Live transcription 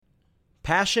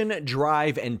Passion,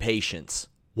 drive, and patience.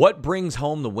 What brings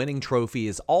home the winning trophy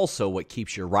is also what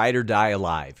keeps your ride or die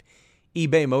alive.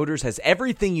 eBay Motors has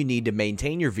everything you need to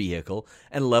maintain your vehicle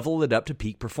and level it up to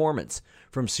peak performance.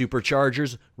 From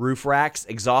superchargers, roof racks,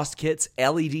 exhaust kits,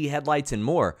 LED headlights, and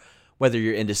more. Whether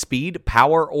you're into speed,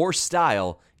 power, or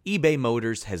style, eBay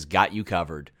Motors has got you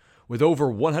covered. With over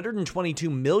 122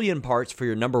 million parts for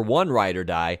your number one ride or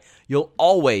die, you'll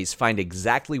always find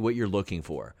exactly what you're looking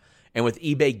for. And with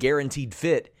eBay Guaranteed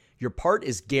Fit, your part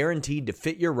is guaranteed to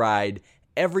fit your ride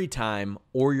every time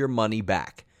or your money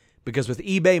back. Because with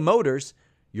eBay Motors,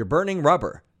 you're burning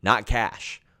rubber, not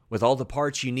cash. With all the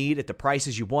parts you need at the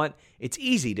prices you want, it's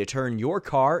easy to turn your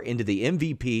car into the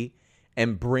MVP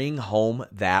and bring home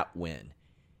that win.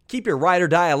 Keep your ride or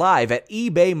die alive at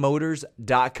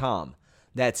ebaymotors.com.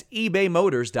 That's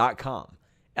ebaymotors.com.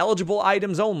 Eligible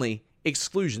items only.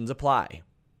 Exclusions apply.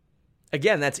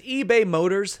 Again, that's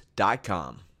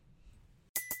ebaymotors.com.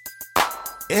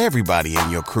 Everybody in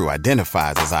your crew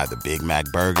identifies as either Big Mac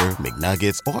Burger,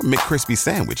 McNuggets, or McCrispy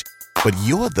Sandwich. But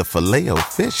you're the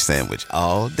Filet-O-Fish Sandwich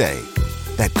all day.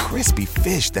 That crispy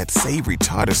fish, that savory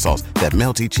tartar sauce, that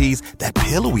melty cheese, that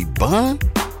pillowy bun.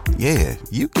 Yeah,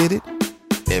 you get it.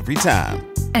 Every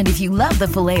time. And if you love the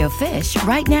Filet-O-Fish,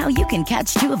 right now you can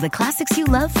catch two of the classics you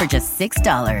love for just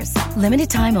 $6. Limited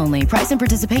time only. Price and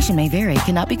participation may vary.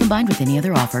 Cannot be combined with any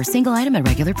other offer. Single item at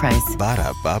regular price.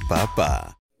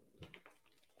 Ba-da-ba-ba-ba.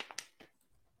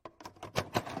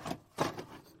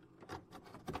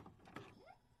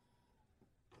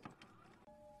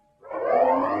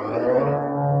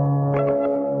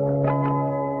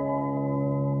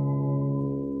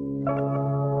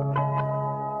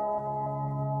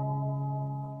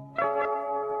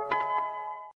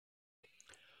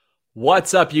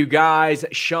 What's up, you guys?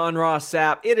 Sean Ross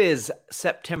Sapp. It is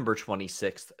September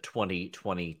 26th,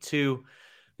 2022.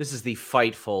 This is the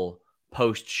Fightful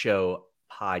post-show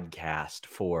podcast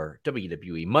for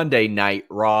WWE Monday Night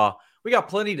Raw. We got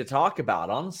plenty to talk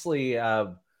about. Honestly,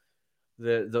 the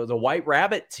White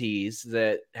Rabbit tease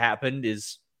that happened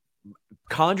is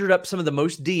conjured up some of the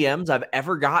most DMs I've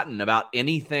ever gotten about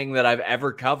anything that I've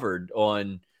ever covered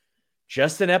on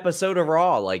just an episode of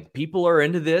Raw. Like, people are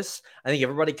into this. I think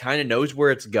everybody kind of knows where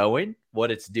it's going,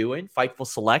 what it's doing. Fightful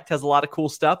Select has a lot of cool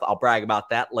stuff. I'll brag about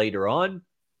that later on.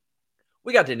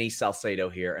 We got Denise Salcedo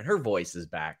here, and her voice is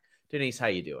back. Denise, how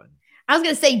you doing? I was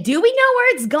going to say, do we know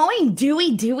where it's going? Do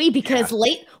we? Because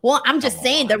I'm just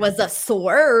saying there was a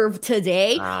swerve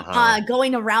today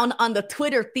going around on the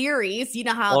Twitter theories. You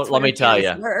know how let me tell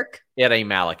you, work. It ain't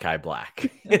Malachi Black.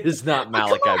 It is not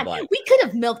Malachi Black. We could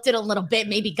have milked it a little bit,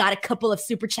 maybe got a couple of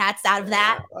super chats out of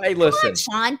that. Hey, listen, come on,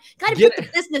 Sean. Got to put the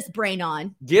business brain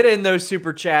on. Get in those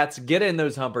super chats. Get in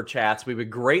those Humper Chats. We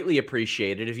would greatly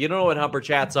appreciate it. If you don't know what Humper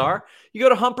Chats are, you go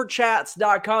to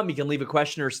humperchats.com. You can leave a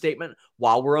question or a statement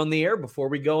while we're on the air, before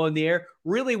we go on the air,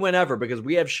 really whenever, because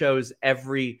we have shows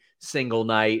every single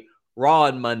night. Raw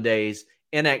on Mondays,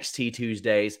 NXT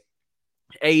Tuesdays,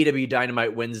 AEW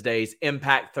Dynamite Wednesdays,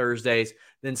 Impact Thursdays,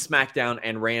 then SmackDown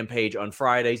and Rampage on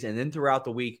Fridays. And then throughout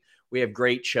the week, we have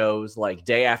great shows like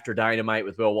Day After Dynamite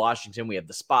with Will Washington. We have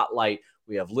The Spotlight.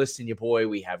 We have Listen Ya Boy.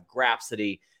 We have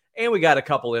Grapsody. And we got a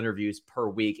couple interviews per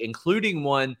week, including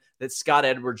one that Scott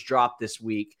Edwards dropped this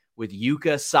week with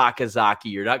Yuka Sakazaki.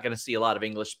 You're not going to see a lot of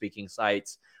English-speaking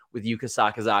sites with Yuka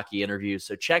Sakazaki interviews.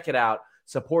 So check it out.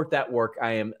 Support that work.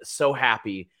 I am so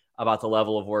happy about the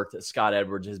level of work that Scott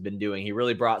Edwards has been doing. He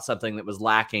really brought something that was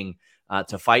lacking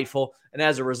to Fightful. And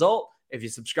as a result, if you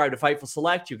subscribe to Fightful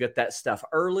Select, you get that stuff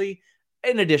early,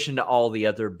 in addition to all the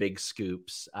other big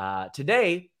scoops.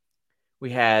 Today, we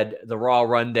had the Raw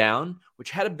Rundown,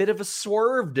 which had a bit of a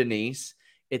swerve, Denise.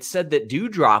 It said that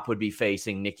Doudrop would be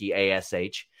facing Nikki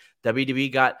ASH.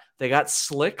 WWE got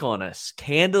slick on us.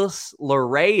 Candice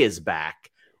LeRae is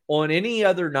back. On any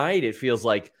other night, it feels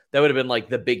like that would have been like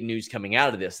the big news coming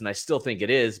out of this, and I still think it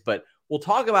is, but we'll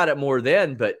talk about it more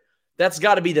then. But that's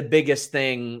got to be the biggest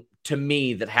thing to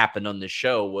me that happened on this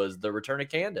show, was the return of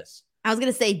Candice. I was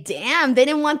going to say, damn, they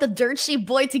didn't want the Dirt Sheet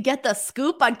Boy to get the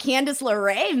scoop on Candice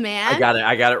LeRae, man.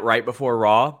 I got it right before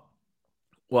Raw.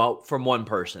 Well, from one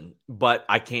person, but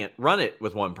I can't run it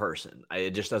with one person.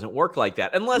 It just doesn't work like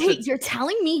that. Wait, you're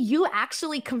telling me you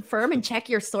actually confirm and check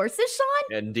your sources,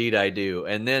 Sean? Indeed, I do.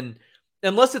 And then,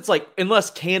 unless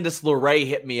Candice LeRae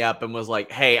hit me up and was like,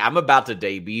 hey, I'm about to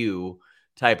debut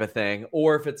type of thing,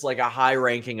 or if it's like a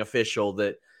high-ranking official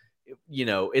that,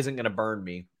 isn't going to burn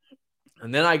me.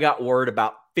 And then I got word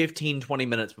about 15, 20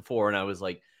 minutes before, and I was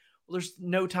like, well, there's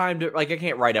no time to, I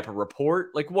can't write up a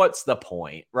report. What's the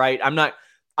point, right?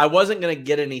 I wasn't going to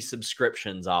get any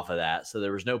subscriptions off of that, so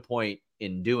there was no point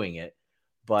in doing it.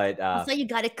 But also, you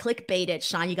got to clickbait it,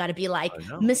 Sean. You got to be like,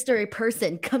 mystery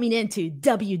person coming into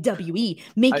WWE,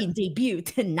 making debut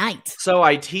tonight. So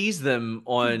I tease them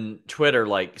on Twitter,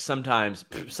 like sometimes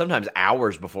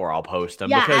hours before I'll post them.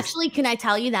 Yeah, actually, can I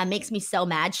tell you that makes me so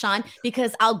mad, Sean?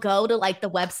 Because I'll go to like the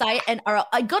website or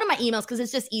I go to my emails because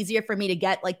it's just easier for me to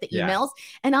get like the emails.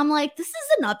 And I'm like, this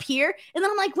isn't up here. And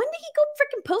then I'm like, when did he go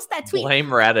freaking post that tweet? Blame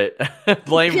Reddit.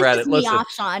 Blame Reddit. Pisses me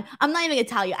off, Sean. I'm not even gonna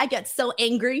tell you. I get so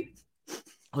angry.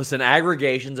 Listen,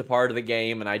 aggregation's a part of the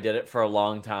game, and I did it for a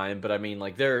long time. But I mean,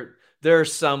 like there are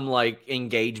some like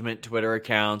engagement Twitter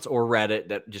accounts or Reddit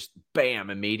that just bam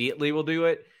immediately will do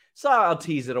it. So I'll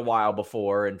tease it a while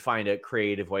before and find a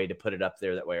creative way to put it up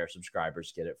there. That way our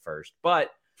subscribers get it first.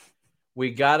 But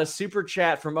we got a super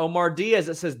chat from Omar Diaz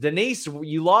that says, Denise,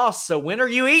 you lost. So when are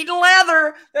you eating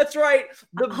leather? That's right.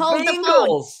 The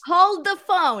Bengals. Hold the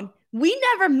phone. We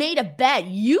never made a bet.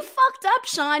 You fucked up,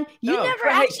 Sean. You never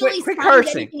actually quit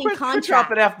cursing. Quit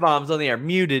dropping F-bombs on the air.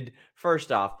 Muted, first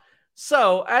off.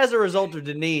 So as a result of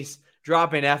Denise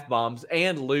dropping F-bombs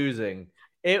and losing,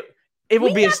 it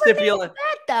will be a stipulation.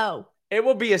 Though. It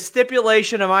will be a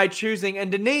stipulation of my choosing. And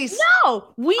Denise.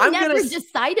 No, we never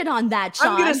decided on that, Sean.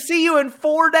 I'm going to see you in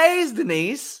 4 days,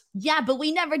 Denise. Yeah, but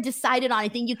we never decided on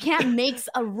anything. You can't make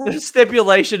a rule. The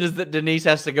stipulation is that Denise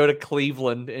has to go to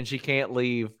Cleveland and she can't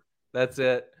leave. That's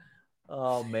it.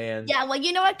 Oh, man. Yeah, well,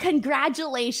 you know what?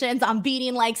 Congratulations on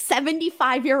beating like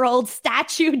 75-year-old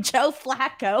statue Joe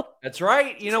Flacco. That's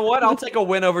right. You know what? I'll take a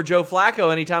win over Joe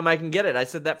Flacco anytime I can get it. I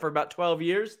said that for about 12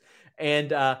 years.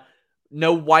 And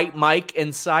no white mic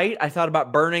in sight. I thought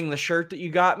about burning the shirt that you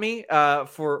got me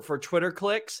for Twitter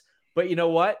clicks. But you know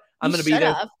what? I'm going to be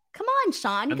there. Come on,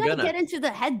 Sean. You got to get into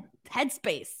the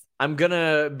headspace. I'm going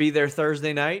to be there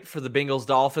Thursday night for the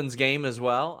Bengals-Dolphins game as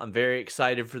well. I'm very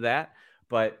excited for that.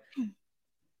 But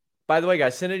by the way,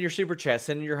 guys, send in your super chats,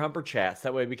 send in your humper chats.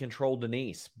 That way we control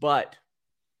Denise. But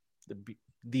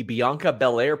the Bianca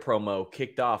Belair promo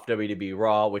kicked off WWE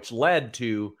Raw, which led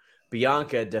to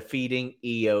Bianca defeating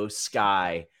Io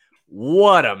Sky.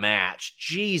 What a match.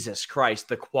 Jesus Christ.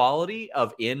 The quality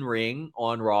of in-ring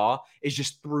on Raw is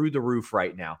just through the roof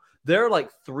right now. There are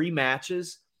like 3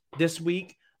 matches this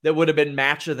week that would have been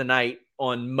match of the night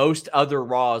on most other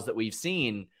Raws that we've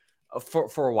seen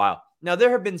for a while. Now, there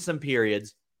have been some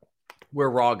periods where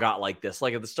Raw got like this,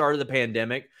 like at the start of the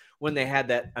pandemic when they had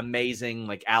that amazing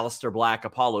like Aleister Black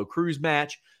Apollo Crews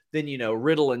match. Then, you know,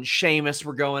 Riddle and Sheamus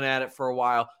were going at it for a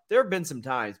while. There have been some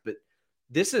times, but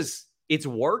it's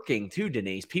working too,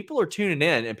 Denise. People are tuning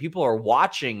in and people are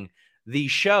watching these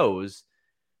shows.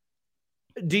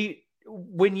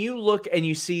 When you look and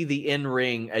you see the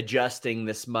in-ring adjusting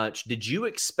this much, did you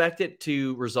expect it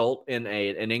to result in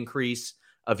an increase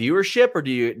of viewership, or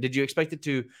did you expect it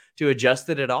to adjust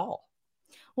it at all?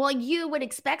 Well, you would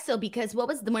expect so, because what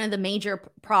was one of the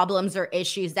major problems or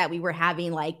issues that we were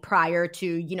having like prior to,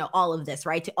 you know, all of this,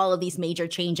 right? To all of these major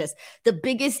changes. The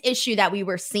biggest issue that we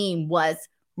were seeing was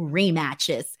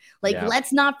rematches.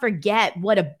 Let's not forget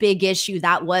what a big issue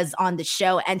that was on the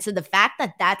show. And so the fact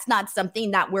that that's not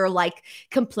something that we're like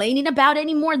complaining about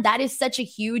anymore, that is such a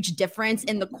huge difference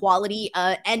in the quality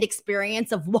and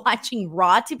experience of watching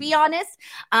Raw, to be honest.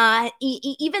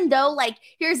 Even though, like,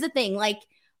 here's the thing, like,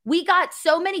 we got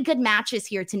so many good matches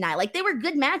here tonight. Like, they were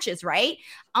good matches, right?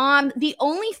 The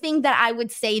only thing that I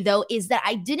would say, though, is that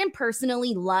I didn't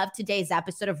personally love today's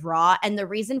episode of Raw. And the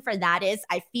reason for that is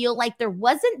I feel like there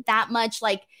wasn't that much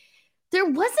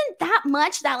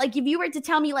that, like, if you were to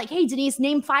tell me, like, hey, Denise,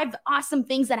 name 5 awesome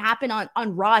things that happened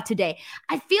on Raw today,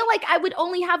 I feel like I would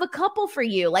only have a couple for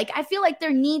you. Like, I feel like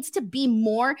there needs to be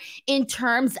more in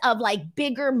terms of, like,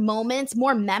 bigger moments,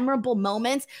 more memorable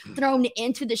moments thrown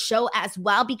into the show as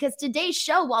well. Because today's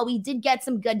show, while we did get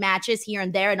some good matches here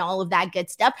and there and all of that good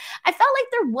stuff, I felt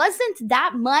like there wasn't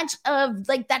that much of,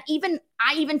 like, that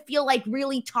I even feel like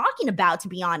really talking about, to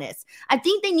be honest. I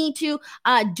think they need to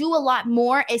do a lot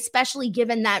more, especially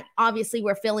given that obviously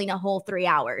we're filling a whole 3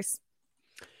 hours.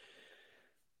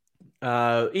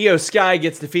 Io Sky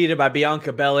gets defeated by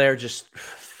Bianca Belair. Just,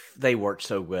 they work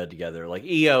so good together. Like,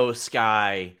 Io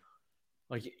Sky,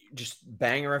 like, just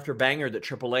banger after banger that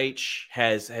Triple H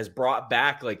has brought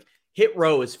back. Like, Hit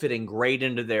Row is fitting great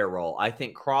into their role. I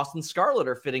think Cross and Scarlett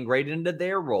are fitting great into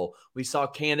their role. We saw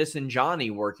Candice and Johnny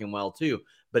working well too.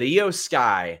 But Io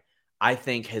Sky, I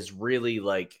think, has really,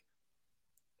 like,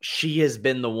 she has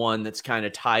been the one that's kind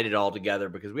of tied it all together,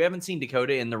 because we haven't seen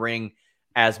Dakota in the ring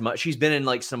as much. She's been in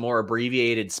like some more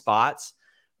abbreviated spots,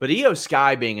 but Io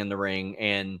Sky being in the ring,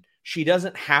 and she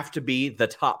doesn't have to be the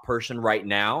top person right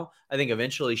now. I think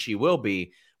eventually she will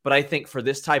be, but I think for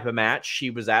this type of match,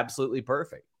 she was absolutely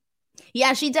perfect.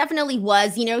 Yeah, she definitely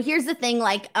was. Here's the thing,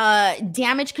 like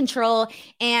Damage Control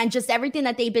and just everything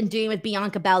that they've been doing with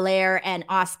Bianca Belair and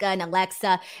Asuka and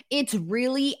Alexa, it's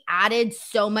really added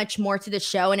so much more to the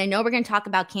show. And I know we're going to talk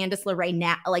about Candice LeRae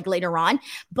now, like later on,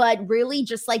 but really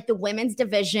just like the women's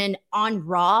division on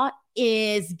Raw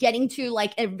is getting to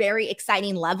like a very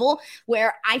exciting level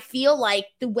where I feel like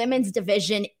the women's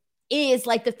division is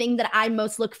like the thing that I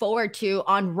most look forward to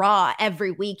on Raw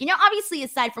every week. Obviously,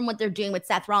 aside from what they're doing with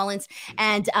Seth Rollins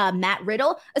and Matt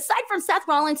Riddle, aside from Seth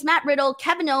Rollins, Matt Riddle,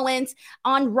 Kevin Owens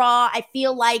on Raw, I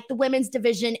feel like the women's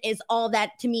division is all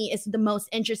that to me is the most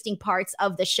interesting parts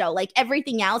of the show. Like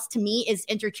everything else to me is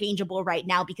interchangeable right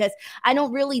now because I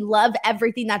don't really love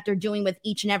everything that they're doing with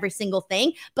each and every single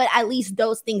thing, but at least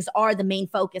those things are the main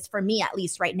focus for me, at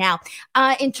least right now.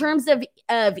 In terms of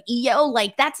Io,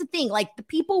 like that's the thing, like the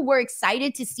people were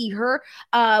excited to see her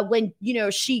when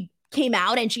she came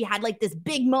out and she had like this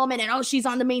big moment and she's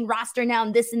on the main roster now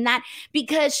and this and that,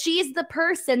 because she's the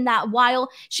person that while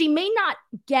she may not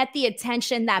get the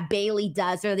attention that Bayley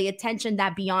does or the attention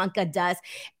that Bianca does,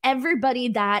 everybody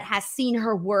that has seen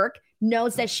her work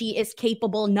knows that she is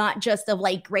capable not just of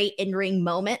like great in-ring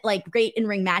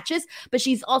matches, but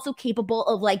she's also capable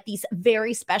of like these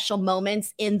very special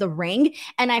moments in the ring.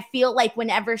 And I feel like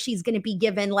whenever she's going to be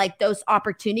given like those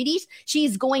opportunities,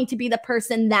 she's going to be the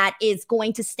person that is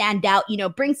going to stand out,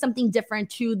 bring something different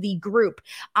to the group.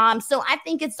 So I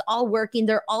think it's all working.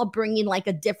 They're all bringing like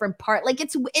a different part. Like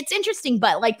it's interesting,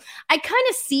 but like I kind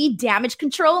of see Damage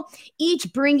Control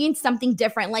each bringing something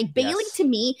different. Like Bayley, to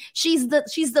me, she's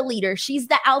the leader. She's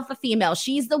the alpha female.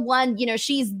 She's the one,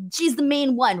 she's the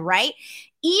main one, right?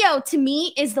 Io to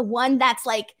me is the one that's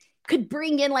like could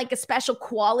bring in like a special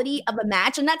quality of a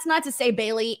match. And that's not to say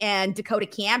Bayley and Dakota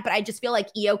can't, but I just feel like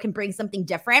Io can bring something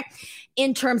different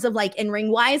in terms of like in-ring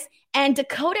wise. And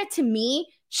Dakota to me,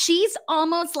 she's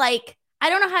almost like, I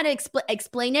don't know how to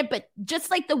explain it, but just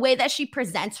like the way that she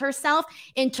presents herself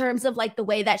in terms of like the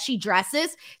way that she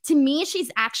dresses, to me,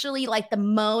 she's actually like the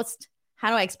most, how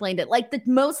do I explain it? Like the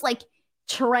most like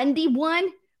trendy one,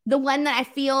 the one that I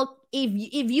feel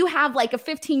if you have like a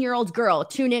 15-year-old girl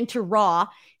tune into Raw,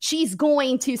 she's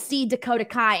going to see Dakota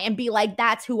Kai and be like,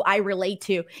 that's who I relate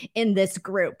to in this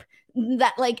group.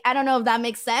 That like, I don't know if that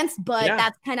makes sense, but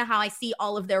that's kind of how I see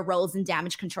all of their roles in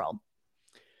Damage Control.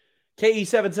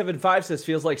 KE775 says,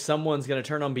 feels like someone's going to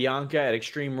turn on Bianca at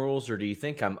Extreme Rules, or do you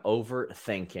think I'm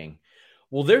overthinking?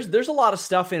 Well, there's a lot of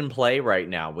stuff in play right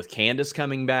now with Candice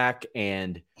coming back,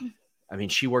 and I mean,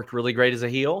 she worked really great as a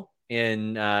heel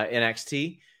in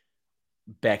NXT.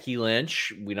 Becky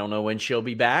Lynch, we don't know when she'll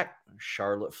be back.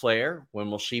 Charlotte Flair, when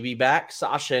will she be back?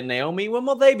 Sasha and Naomi, when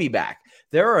will they be back?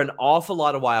 There are an awful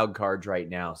lot of wild cards right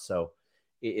now, so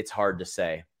it's hard to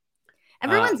say.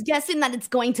 Everyone's guessing that it's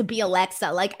going to be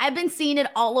Alexa. Like I've been seeing it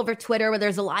all over Twitter where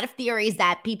there's a lot of theories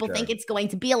that people think it's going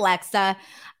to be Alexa.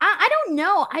 I don't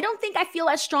know. I don't think I feel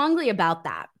as strongly about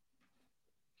that.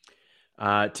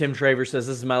 Tim Traver says,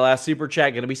 this is my last super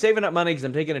chat. Going to be saving up money because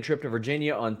I'm taking a trip to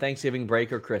Virginia on Thanksgiving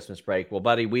break or Christmas break. Well,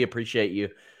 buddy, we appreciate you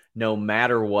no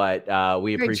matter what.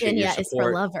 We appreciate your support. Virginia is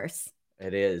for lovers.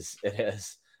 It is. It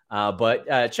is.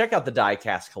 But check out the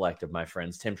Diecast Collective, my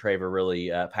friends. Tim Traver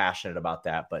really passionate about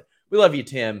that. But we love you,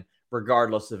 Tim,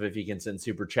 regardless of if you can send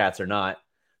super chats or not.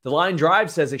 The Line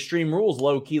Drive says Extreme Rules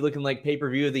low-key looking like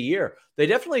pay-per-view of the year. They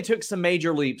definitely took some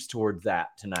major leaps towards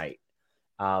that tonight.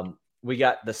 We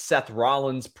got the Seth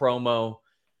Rollins promo,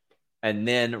 and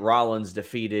then Rollins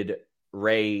defeated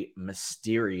Rey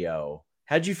Mysterio.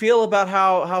 How'd you feel about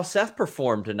how Seth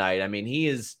performed tonight? I mean,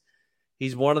 he's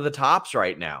one of the tops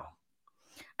right now.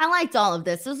 I liked all of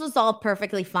this. This was all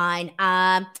perfectly fine.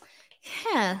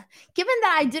 Given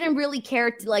that I didn't really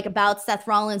care about Seth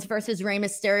Rollins versus Rey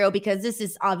Mysterio, because this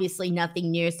is obviously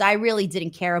nothing new, so I really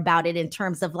didn't care about it in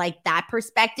terms of like that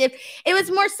perspective. It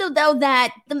was more so though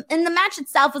that in the match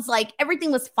itself was like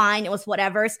everything was fine. It was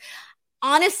whatever's.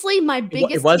 Honestly, my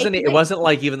biggest it wasn't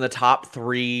like even the top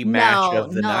three match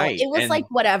of the night. It was like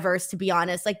whatever's, to be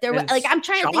honest. Like there was like I'm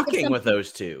trying to think of something with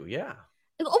those two, yeah.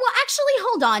 Well, actually,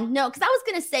 hold on. No, because I was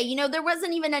going to say, there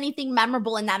wasn't even anything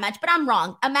memorable in that match, but I'm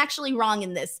wrong. I'm actually wrong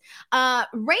in this.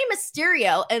 Rey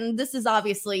Mysterio, and this is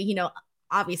obviously,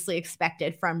 obviously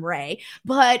expected from Rey,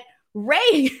 but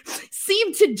Rey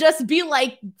seemed to just be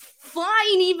like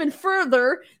flying even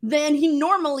further than he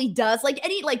normally does. Like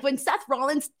when Seth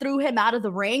Rollins threw him out of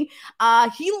the ring,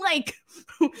 he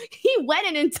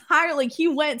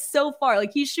went so far,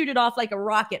 like he shooted off like a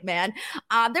rocket, man.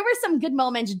 There were some good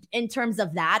moments in terms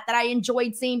of that I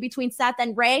enjoyed seeing between Seth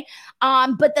and Rey.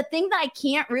 But the thing that I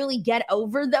can't really get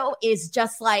over though is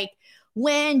just like,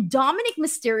 when Dominic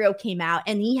Mysterio came out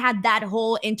and he had that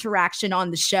whole interaction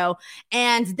on the show,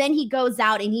 and then he goes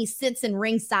out and he sits in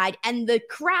ringside and the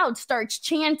crowd starts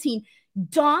chanting,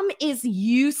 Dom is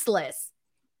useless.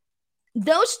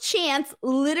 Those chants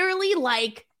literally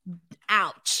like,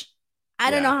 ouch.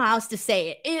 I don't know how else to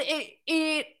say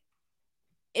it.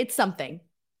 It's something.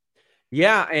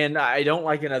 Yeah, and I don't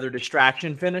like another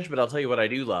distraction finish, but I'll tell you what I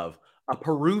do love. A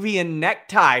Peruvian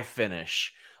necktie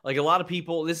finish. Like a lot of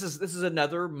people, this is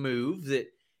another move that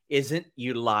isn't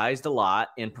utilized a lot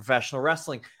in professional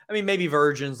wrestling. I mean, maybe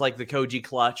versions like the Koji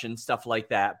clutch and stuff like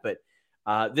that, but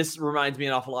this reminds me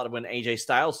an awful lot of when AJ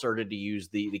Styles started to use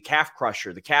the calf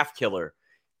crusher, the calf killer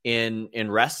in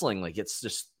wrestling. Like it's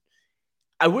just,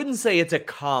 I wouldn't say it's a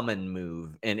common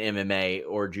move in MMA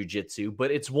or jiu-jitsu,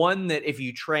 but it's one that if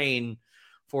you train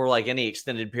for like any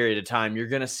extended period of time, you're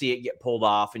going to see it get pulled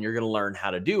off and you're going to learn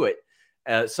how to do it.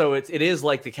 So it is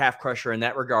like the calf crusher in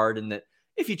that regard, and that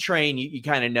if you train, you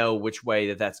kind of know which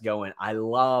way that's going. I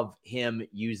love him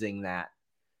using that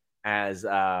as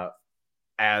the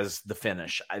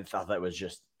finish. I thought that was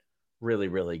just really,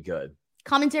 really good.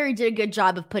 Commentary did a good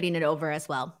job of putting it over as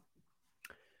well.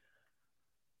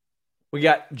 We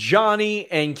got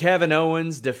Johnny and Kevin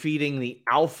Owens defeating the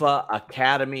Alpha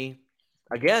Academy.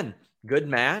 Again, good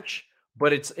match,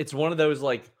 but it's one of those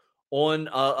like on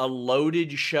a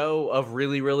loaded show of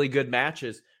really, really good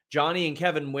matches. Johnny and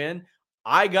Kevin win.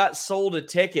 I got sold a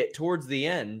ticket towards the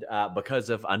end because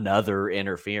of another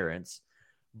interference.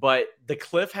 But the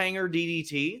cliffhanger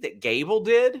DDT that Gable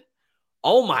did,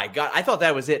 oh my God, I thought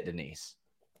that was it, Denise.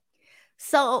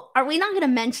 So are we not going to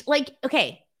mention, like,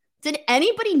 okay, did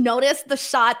anybody notice the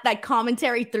shot that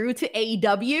commentary threw to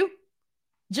AEW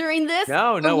during this?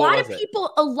 No.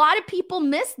 A lot of people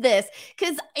missed this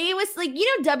because it was like,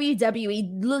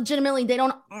 WWE legitimately, they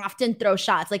don't often throw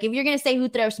shots. Like if you're going to say who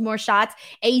throws more shots,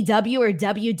 AEW or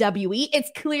WWE, it's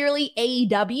clearly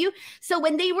AEW. So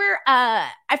when they were,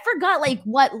 I forgot like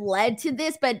what led to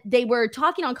this, but they were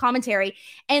talking on commentary,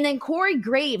 and then Corey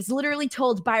Graves literally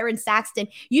told Byron Saxton,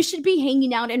 you should be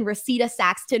hanging out in Reseda,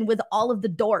 Saxton with all of the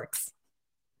dorks.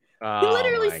 He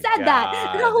literally said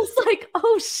that. And I was like,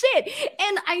 oh shit.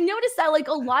 And I noticed that like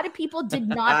a lot of people did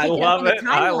not pick it up on the timeline.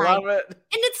 I love it.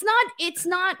 And it's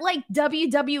not like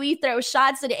WWE throws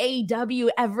shots at AEW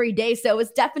every day. So it's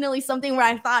definitely something where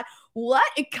I thought, what?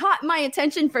 It caught my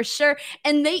attention for sure.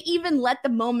 And they even let the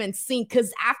moment sink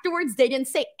because afterwards they didn't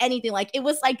say anything. Like it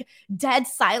was like dead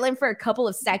silent for a couple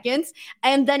of seconds.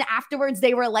 And then afterwards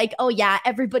they were like, oh yeah,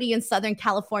 everybody in Southern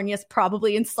California is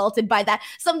probably insulted by that.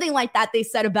 Something like that they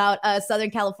said about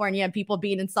Southern California and people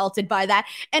being insulted by that.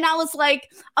 And I was like,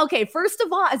 okay, first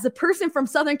of all, as a person from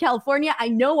Southern California, I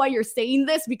know why you're saying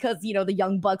this because, the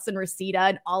Young Bucks and Reseda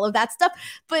and all of that stuff.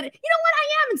 But you know what?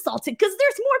 I am insulted because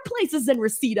there's more places than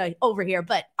Reseda over here,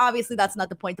 but obviously that's not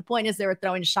the point. The point is they were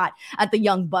throwing a shot at the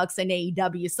Young Bucks and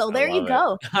AEW. So there you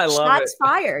go. Shots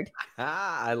fired.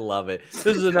 I love it.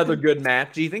 This is another good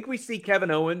match. Do you think we see Kevin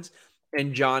Owens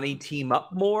and Johnny team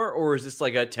up more, or is this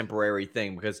like a temporary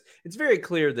thing? Because it's very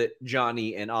clear that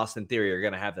Johnny and Austin Theory are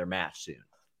going to have their match soon.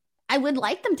 I would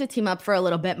like them to team up for a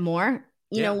little bit more.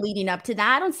 Leading up to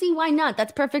that, I don't see why not.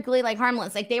 That's perfectly like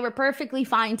harmless. Like they were perfectly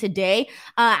fine today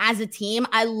as a team.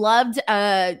 I loved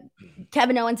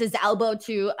Kevin Owens' elbow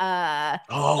to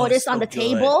Otis on the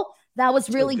table. That was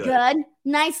really good.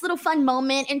 Nice little fun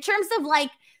moment. In terms of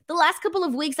like the last couple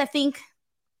of weeks, I don't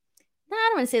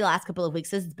want to say the last couple of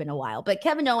weeks. This has been a while, but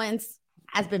Kevin Owens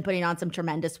has been putting on some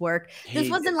tremendous work. This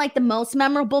wasn't like the most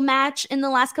memorable match in the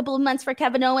last couple of months for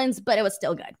Kevin Owens, but it was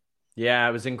still good. Yeah,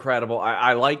 it was incredible.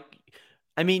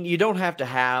 I mean, you don't have to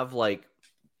have like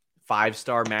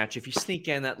 5-star match. If you sneak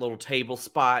in that little table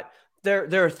spot,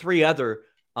 there are 3 other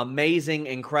amazing,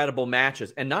 incredible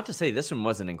matches. And not to say this one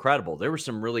wasn't incredible. There were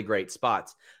some really great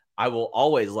spots. I will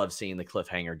always love seeing the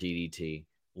cliffhanger DDT.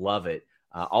 Love it.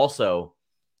 Also,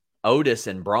 Otis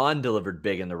and Braun delivered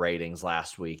big in the ratings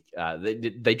last week.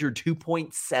 They drew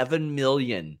 2.7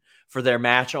 million for their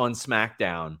match on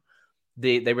SmackDown.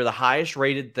 They were the highest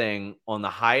rated thing on the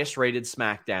highest rated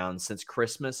SmackDown since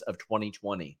Christmas of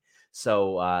 2020.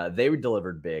 So they were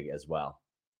delivered big as well.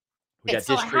 I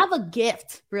have a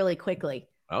gift really quickly.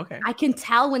 Okay. I can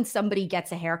tell when somebody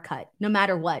gets a haircut, no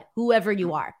matter what, whoever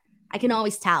you are. I can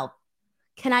always tell.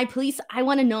 Can I please? I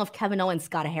want to know if Kevin Owens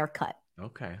got a haircut.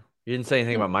 Okay. You didn't say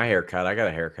anything about my haircut. I got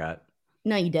a haircut.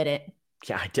 No, you didn't.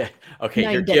 Yeah, I did. Okay,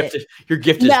 no, your gift is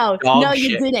no, shit.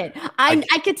 You didn't.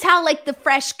 I could tell like the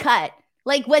fresh cut.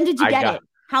 Like when did you get it?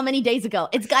 How many days ago?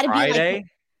 It's got to be like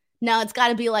it's got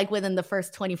to be like within the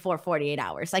first 24, 48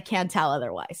 hours. I can't tell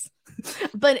otherwise.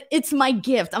 But it's my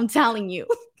gift. I'm telling you.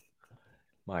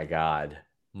 My God.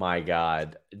 My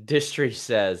God. Distry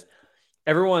says,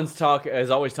 everyone's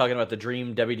always talking about the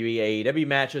dream WWE AEW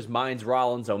matches. Mine's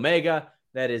Rollins Omega.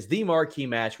 That is the marquee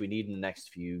match we need in the next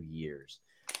few years.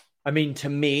 I mean, to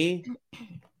me,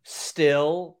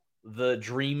 still the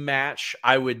dream match,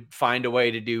 I would find a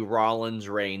way to do Rollins,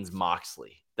 Reigns,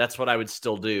 Moxley. That's what I would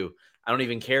still do. I don't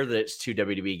even care that it's two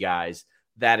WWE guys.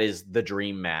 That is the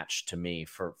dream match to me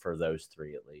for those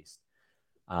three at least.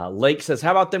 Lake says,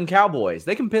 how about them Cowboys?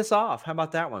 They can piss off. How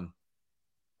about that one?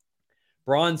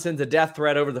 Braun sends a death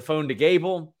threat over the phone to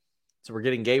Gable. So we're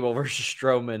getting Gable versus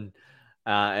Strowman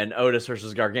and Otis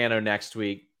versus Gargano next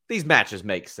week. These matches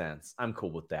make sense. I'm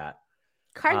cool with that.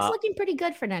 Card's looking pretty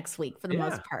good for next week for the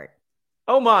most part.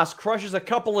 Omos crushes a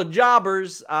couple of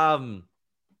jobbers. I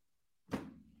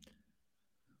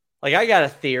got a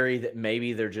theory that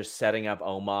maybe they're just setting up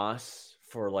Omos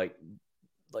for like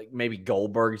maybe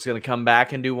Goldberg's going to come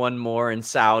back and do one more in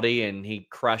Saudi and he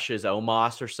crushes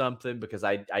Omos or something, because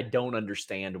I don't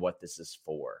understand what this is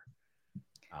for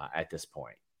at this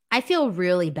point. I feel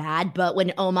really bad, but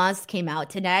when Omos came out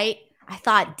tonight, I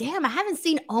thought, damn, I haven't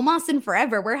seen Omos in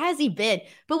forever. Where has he been?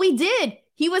 But we did.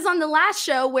 He was on the last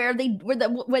show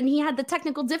when he had the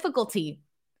technical difficulty.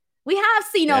 We have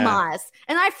seen Omos,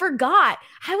 and I forgot.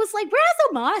 I was like, where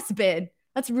has Omos been?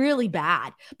 That's really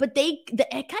bad. But I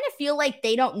kind of feel like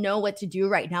they don't know what to do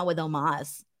right now with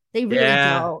Omos. They really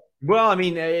don't. Well, I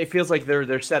mean, it feels like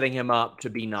they're setting him up to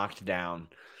be knocked down.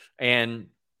 And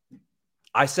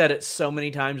I said it so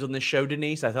many times on this show,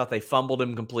 Denise, I thought they fumbled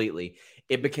him completely.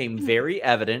 It became very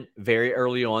evident very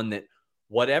early on that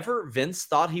whatever Vince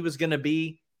thought he was going to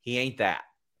be, he ain't that.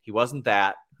 He wasn't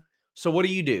that. So what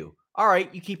do? All right,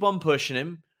 you keep on pushing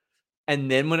him. And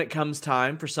then when it comes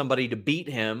time for somebody to beat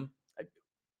him,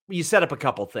 you set up a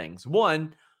couple things.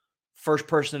 One, first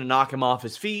person to knock him off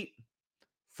his feet,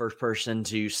 first person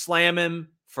to slam him,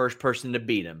 first person to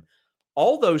beat him.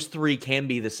 All those three can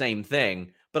be the same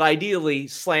thing, but ideally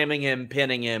slamming him,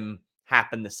 pinning him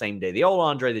happen the same day. The old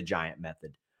Andre the Giant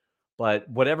method. But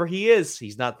whatever he is,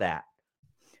 he's not that.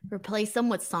 Replace him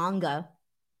with Sangha.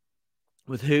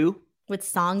 With who? With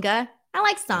Sangha. I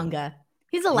like Sangha.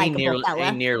 He's a likable fella.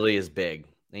 Ain't nearly as big.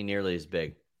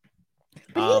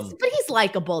 But he's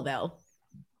likable, though.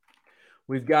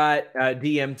 We've got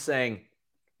DM saying,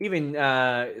 even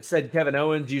said Kevin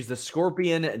Owens used the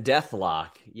Scorpion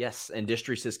Deathlock. Yes, and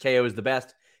Distry says KO is the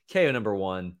best. KO number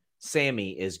one.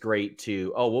 Sammy is great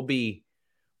too. Oh, we'll be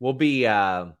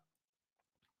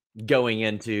going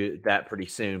into that pretty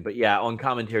soon. But yeah, on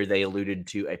commentary they alluded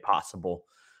to a possible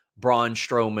Braun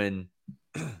Strowman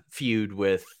feud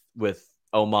with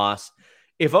Omos.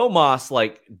 If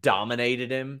Omos dominated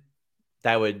him,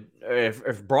 that would,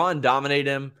 if Braun dominated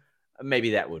him,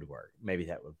 maybe that would work.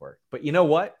 But you know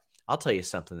what? I'll tell you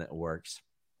something that works.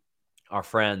 Our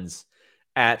friends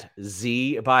at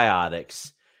Z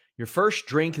Biotics. Your first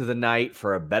drink of the night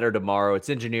for a better tomorrow. It's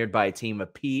engineered by a team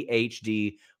of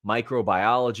PhD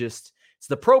microbiologists. It's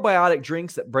the probiotic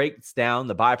drinks that breaks down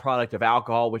the byproduct of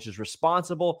alcohol, which is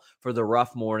responsible for the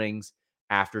rough mornings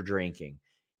after drinking.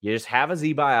 You just have a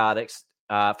Z Biotics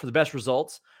for the best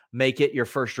results. Make it your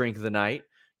first drink of the night.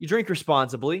 You drink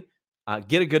responsibly,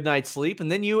 get a good night's sleep,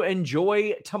 and then you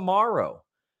enjoy tomorrow.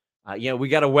 We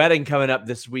got a wedding coming up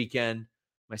this weekend.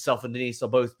 Myself and Denise will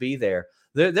both be there.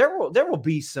 There will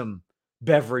be some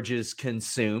beverages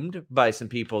consumed by some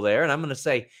people there. And I'm going to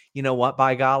say, you know what,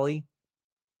 by golly, you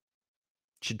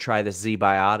should try this Z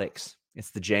Biotics.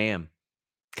 It's the jam.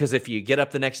 Because if you get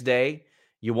up the next day,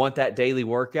 you want that daily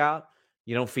workout,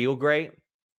 you don't feel great,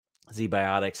 Z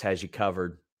Biotics has you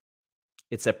covered.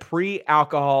 It's a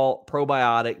pre-alcohol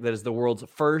probiotic that is the world's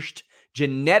first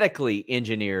genetically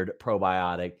engineered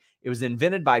probiotic. It was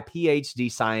invented by PhD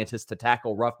scientists to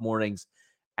tackle rough mornings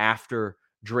after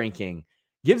drinking.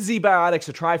 Give Z Biotics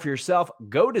a try for yourself.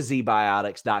 Go to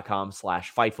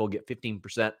zbiotics.com/Fightful. Get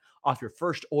 15% off your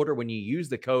first order when you use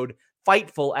the code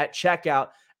Fightful at checkout.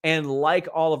 And like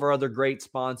all of our other great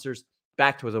sponsors,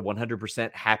 backed with a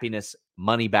 100% happiness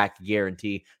money-back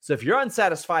guarantee. So if you're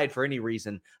unsatisfied for any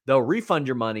reason, they'll refund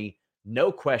your money.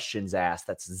 No questions asked.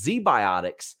 That's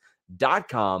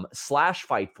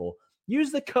zbiotics.com/Fightful.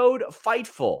 Use the code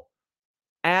Fightful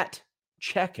at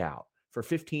checkout for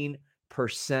 15%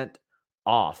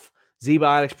 off.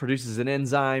 Z-Biotics produces an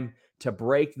enzyme to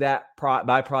break that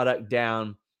byproduct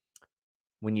down.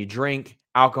 When you drink,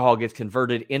 alcohol gets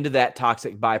converted into that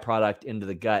toxic byproduct into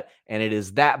the gut, and it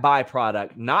is that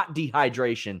byproduct, not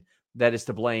dehydration, that is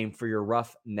to blame for your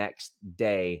rough next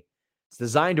day. It's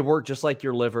designed to work just like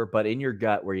your liver, but in your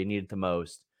gut where you need it the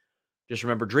most. Just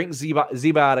remember, drink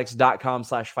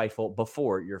zbiotics.com/Fightful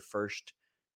before your first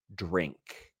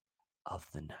drink of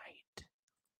the night.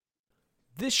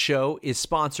 This show is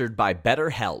sponsored by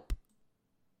BetterHelp.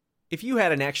 If you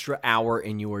had an extra hour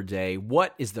in your day,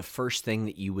 what is the first thing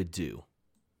that you would do?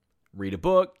 Read a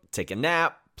book, take a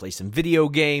nap, play some video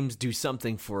games, do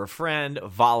something for a friend,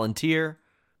 volunteer.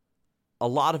 A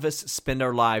lot of us spend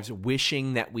our lives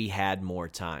wishing that we had more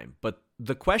time. But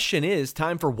the question is,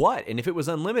 time for what? And if it was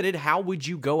unlimited, how would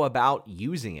you go about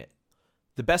using it?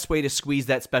 The best way to squeeze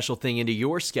that special thing into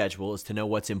your schedule is to know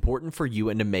what's important for you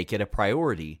and to make it a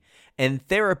priority. And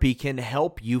therapy can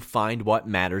help you find what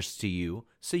matters to you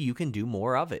so you can do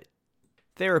more of it.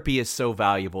 Therapy is so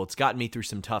valuable. It's gotten me through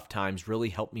some tough times, really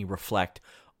helped me reflect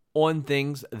on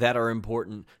things that are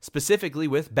important, specifically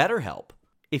with BetterHelp.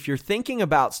 If you're thinking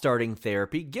about starting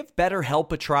therapy, give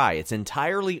BetterHelp a try. It's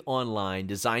entirely online,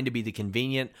 designed to be the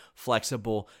convenient,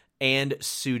 flexible, and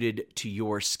suited to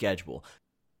your schedule.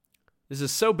 This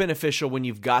is so beneficial when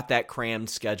you've got that crammed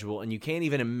schedule and you can't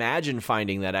even imagine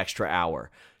finding that extra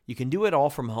hour. You can do it all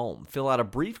from home. Fill out a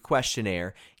brief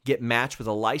questionnaire, get matched with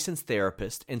a licensed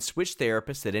therapist, and switch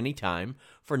therapists at any time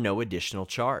for no additional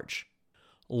charge.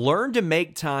 Learn to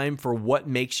make time for what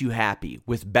makes you happy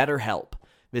with BetterHelp.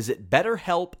 Visit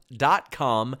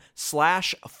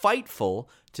betterhelp.com/Fightful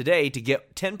today to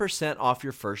get 10% off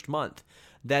your first month.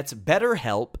 That's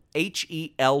BetterHelp,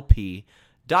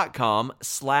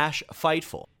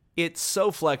 HELP.com/Fightful. It's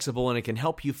so flexible and it can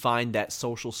help you find that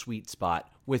social sweet spot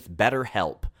with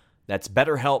BetterHelp. That's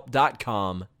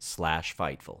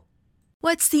betterhelp.com/Fightful.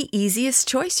 What's the easiest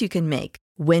choice you can make?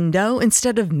 Window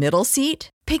instead of middle seat?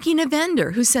 Picking a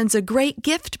vendor who sends a great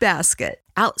gift basket?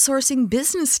 Outsourcing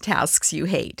business tasks you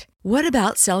hate? What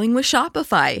about selling with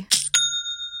Shopify?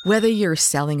 Whether you're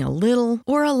selling a little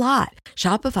or a lot,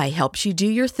 Shopify helps you do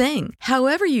your thing,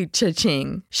 however you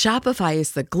cha-ching. Shopify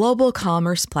is the global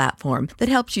commerce platform that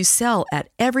helps you sell at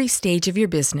every stage of your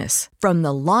business. From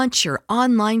the launch your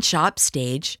online shop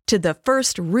stage to the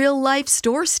first real-life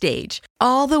store stage,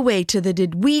 all the way to the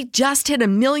did we just hit a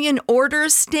million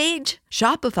orders stage.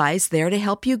 Shopify's there to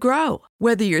help you grow.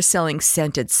 Whether you're selling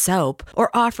scented soap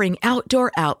or offering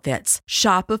outdoor outfits,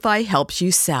 Shopify helps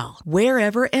you sell.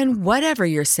 Wherever and whatever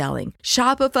you're selling,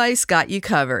 Shopify's got you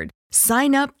covered.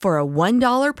 Sign up for a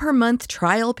 $1 per month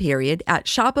trial period at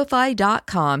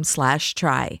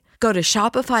shopify.com/try. Go to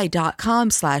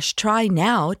shopify.com/try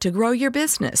now to grow your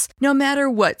business, no matter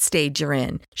what stage you're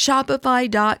in.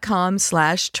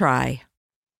 Shopify.com/try.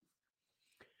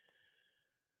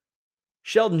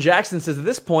 Sheldon Jackson says, at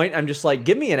this point, I'm just like,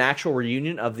 give me an actual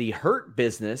reunion of the Hurt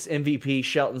Business. MVP,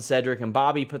 Shelton, Cedric, and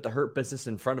Bobby put the Hurt Business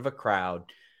in front of a crowd.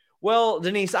 Well,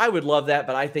 Denise, I would love that,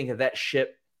 but I think that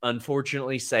ship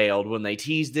unfortunately sailed when they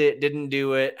teased it, didn't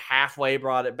do it, halfway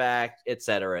brought it back, et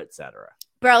cetera, et cetera.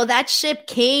 Bro, that ship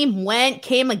came, went,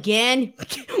 came again,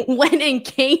 went and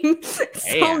came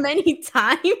so many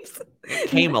times. It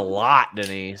came a lot,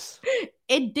 Denise.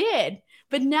 It did.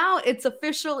 But now it's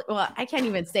official. Well, I can't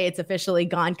even say it's officially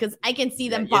gone because I can see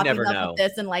them popping up with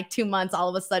this in like 2 months. All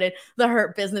of a sudden, the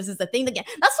Hurt Business is a thing again.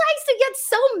 That's why I used to get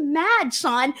so mad,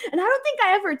 Sean. And I don't think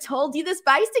I ever told you this,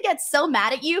 but I used to get so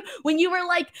mad at you when you were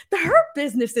like, the Hurt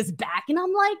Business is back. And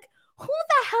I'm like, who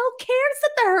the hell cares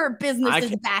that the Hurt Business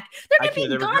is back? They're going to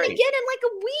be gone again in like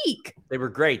a week. They were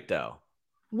great, though.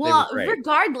 Well,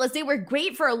 regardless, they were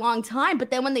great for a long time. But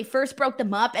then when they first broke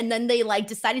them up and then they like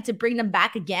decided to bring them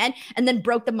back again and then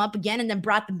broke them up again and then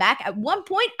brought them back, at one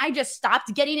point, I just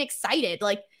stopped getting excited.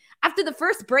 Like after the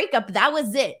first breakup, that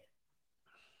was it.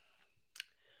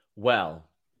 Well,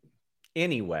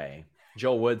 anyway,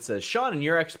 Joel Wood says, Sean, in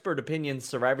your expert opinion,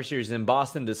 Survivor Series in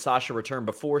Boston, does Sasha return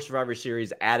before Survivor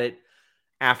Series, at it,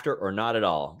 after, or not at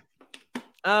all?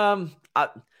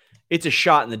 It's a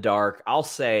shot in the dark. I'll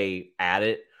say at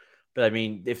it. But I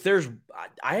mean,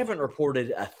 I haven't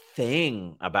reported a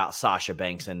thing about Sasha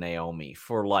Banks and Naomi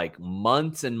for like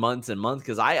months and months and months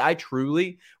because I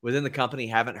truly, within the company,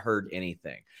 haven't heard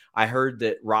anything. I heard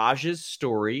that Raj's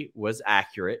story was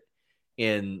accurate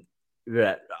in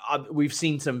that we've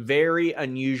seen some very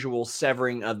unusual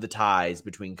severing of the ties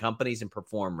between companies and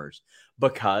performers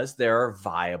because there are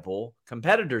viable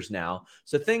competitors now.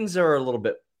 So things are a little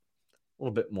bit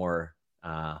more,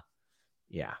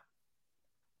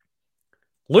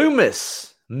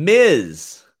 Loomis,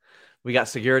 Miz. We got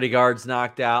security guards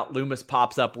knocked out. Loomis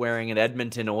pops up wearing an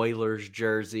Edmonton Oilers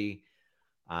jersey,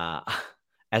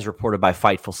 as reported by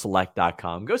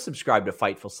FightfulSelect.com. Go subscribe to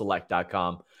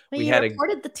FightfulSelect.com. We had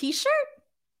reported the T-shirt?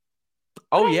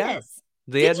 Oh, yeah.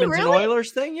 The Edmonton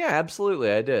Oilers thing? Yeah,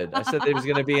 absolutely. I did. I said there was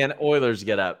going to be an Oilers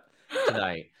get up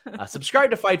tonight.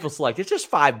 Subscribe to Fightful Select. It's just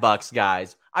 $5,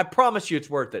 guys. I promise you it's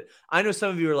worth it. I know some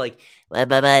of you are like,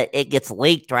 but it gets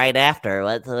leaked right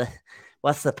after.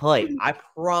 What's the point? I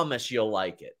promise you'll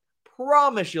like it.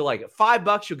 promise you'll like it.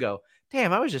 $5, you'll go,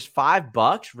 damn, I was just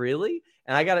 $5, really?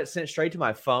 And I got it sent straight to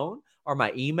my phone or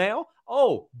my email.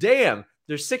 Oh, damn,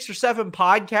 there's 6 or 7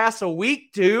 podcasts a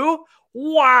week too.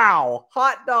 Wow,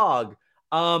 hot dog.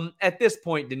 At this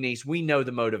point, Denise, we know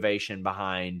the motivation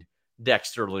behind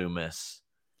Dexter Lumis.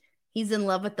 He's in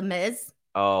love with The Miz.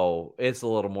 Oh, it's a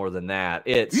little more than that.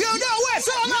 It's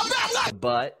all about.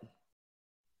 But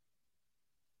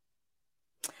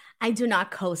I do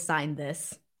not co-sign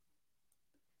this.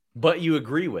 But you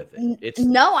agree with it.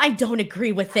 No, I don't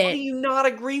agree with it. How do you not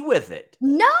agree with it?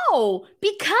 No,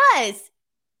 because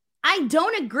I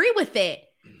don't agree with it.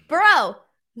 Bro,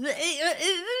 no,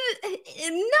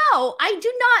 I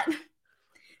do not.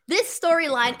 This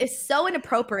storyline is so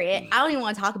inappropriate. I don't even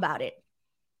want to talk about it.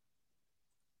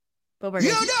 But we're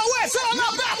gonna it's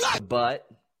all about. But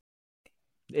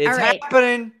it's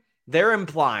happening. They're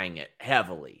implying it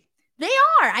heavily. They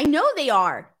are. I know they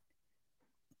are.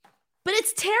 But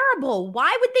it's terrible.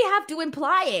 Why would they have to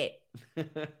imply it?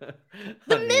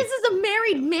 The Miz is a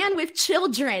married man with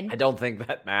children. I don't think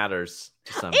that matters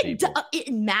to some people.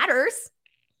 It matters.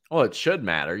 Well, it should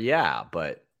matter, yeah,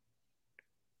 but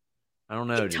I don't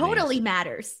know. It totally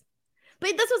matters.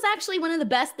 But this was actually one of the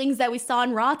best things that we saw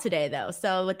on Raw today, though.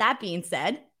 So with that being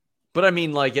said. But I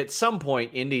mean, like, at some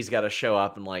point, Indy's got to show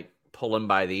up and, like, pull him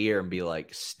by the ear and be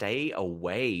like, stay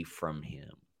away from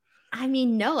him. I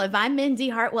mean, no, if I'm Indy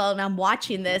Hartwell and I'm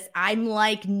watching this, I'm,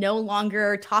 like, no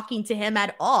longer talking to him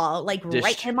at all. Like,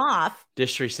 write him off.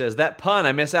 Distry says, that pun,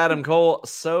 I miss Adam Cole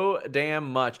so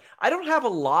damn much. I don't have a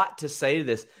lot to say to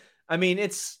this. I mean,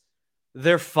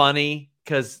 they're funny.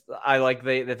 Because I like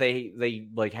they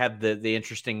like have the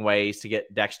interesting ways to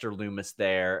get Dexter Lumis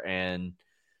there and,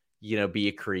 you know, be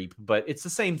a creep. But it's the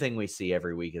same thing we see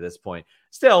every week at this point.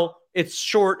 Still, it's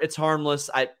short. It's harmless.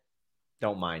 I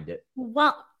don't mind it.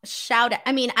 Well, shout out.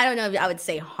 I mean, I don't know if I would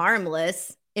say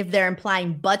harmless if they're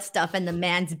implying butt stuff and the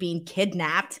man's being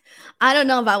kidnapped. I don't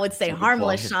know if I would say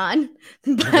harmless, Sean.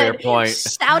 But fair point.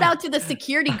 Shout out to the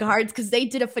security guards because they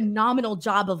did a phenomenal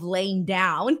job of laying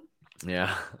down.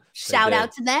 Yeah. Shout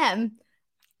out to them.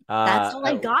 That's all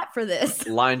I got for this.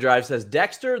 Line Drive says,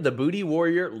 Dexter, the booty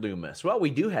warrior, Lumis. Well, we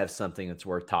do have something that's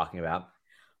worth talking about.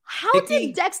 How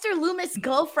did Dexter Lumis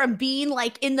go from being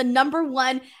like in the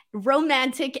 #1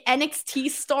 romantic NXT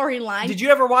storyline? Did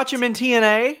you ever watch him in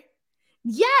TNA?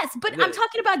 Yes, but I'm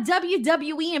talking about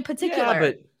WWE in particular. Yeah,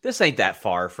 but this ain't that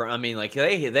far from. I mean, like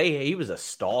he was a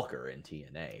stalker in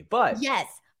TNA, but yes,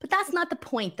 but that's not the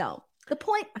point, though. The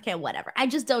point, okay, whatever. I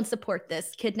just don't support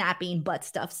this kidnapping butt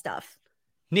stuff.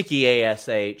 Nikki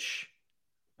ASH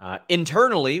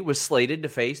internally was slated to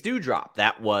face Doudrop.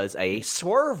 That was a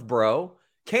swerve, bro.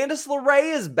 Candice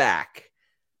LeRae is back.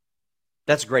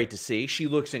 That's great to see. She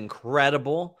looks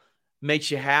incredible.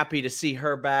 Makes you happy to see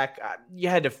her back. You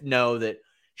had to know that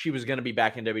she was going to be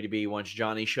back in WWE once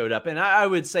Johnny showed up. And I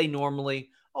would say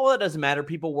normally, that doesn't matter.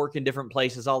 People work in different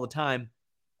places all the time.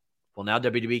 Well, now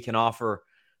WWE can offer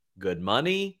good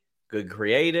money, good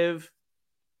creative,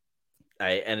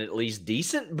 and at least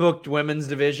decent booked women's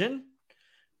division.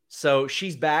 So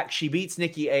she's back. She beats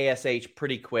Nikki ASH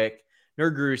pretty quick.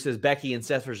 Nerd Guru says Becky and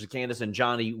Seth versus Candice and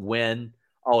Johnny win.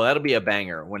 Oh, that'll be a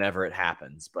banger whenever it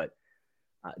happens. But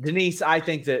Denise, I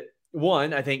think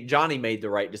Johnny made the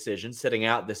right decision sitting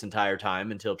out this entire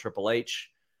time until Triple H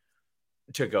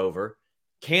took over.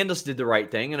 Candice did the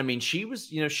right thing. And I mean,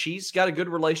 she's got a good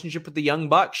relationship with the Young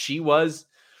Bucks. She was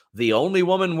the only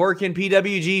woman working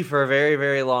PWG for a very,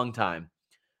 very long time.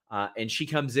 And she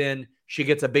comes in, she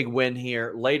gets a big win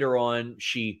here. Later on,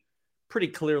 she pretty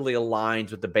clearly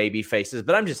aligns with the baby faces,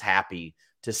 but I'm just happy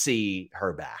to see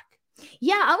her back.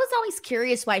 Yeah, I was always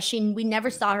curious why we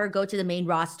never saw her go to the main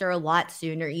roster a lot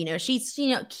sooner. You know, she's,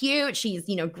 cute. She's,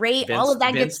 great. All of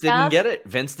that good stuff.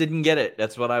 Vince didn't get it.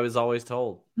 That's what I was always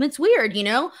told. It's weird,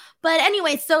 but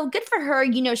anyway, so good for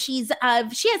her. She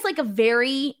has like a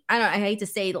very, I hate to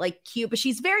say like cute, but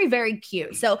she's very, very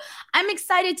cute. So I'm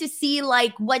excited to see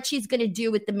like what she's going to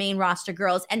do with the main roster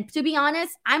girls. And to be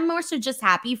honest, I'm more so just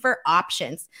happy for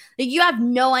options. Like, you have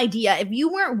no idea if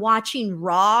you weren't watching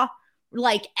Raw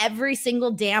like every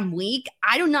single damn week.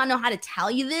 I do not know how to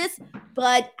tell you this,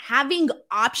 but having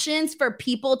options for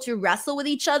people to wrestle with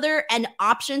each other and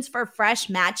options for fresh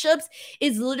matchups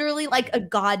is literally like a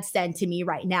godsend to me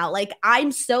right now. Like,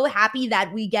 I'm so happy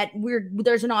that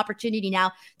there's an opportunity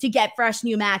now to get fresh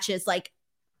new matches. Like,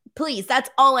 please, that's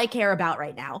all I care about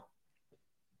right now.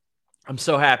 I'm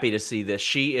so happy to see this.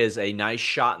 She is a nice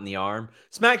shot in the arm.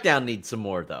 SmackDown needs some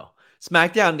more though.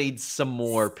 SmackDown needs some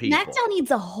more people. SmackDown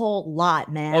needs a whole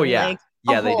lot, man. Oh, yeah.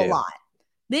 They do. Lot.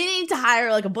 They need to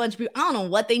hire like a bunch of people. I don't know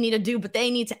what they need to do, but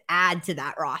they need to add to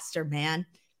that roster, man.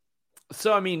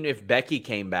 So, I mean, if Becky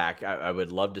came back, I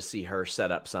would love to see her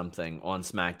set up something on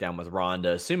SmackDown with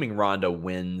Ronda, assuming Ronda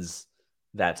wins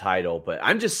that title. But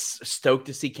I'm just stoked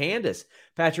to see Candace.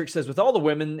 Patrick says, with all the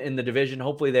women in the division,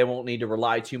 hopefully they won't need to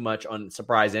rely too much on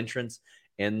surprise entrance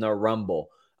in the Rumble.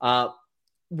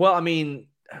 Well, I mean,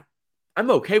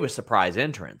 I'm okay with surprise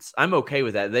entrance. I'm okay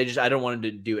with that. I don't want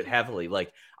them to do it heavily.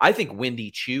 Like, I think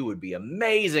Wendy Chu would be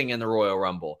amazing in the Royal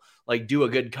Rumble. Like, do a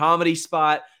good comedy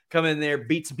spot, come in there,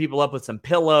 beat some people up with some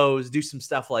pillows, do some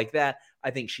stuff like that.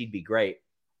 I think she'd be great.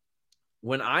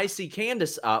 When I see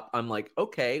Candace up, I'm like,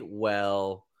 okay,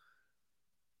 well,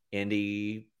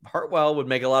 Indy Hartwell would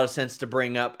make a lot of sense to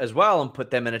bring up as well and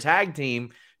put them in a tag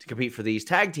team to compete for these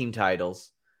tag team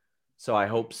titles. So I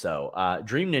hope so.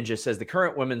 Dream Ninja says the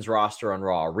current women's roster on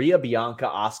Raw: Rhea, Bianca,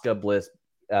 Asuka, Bliss,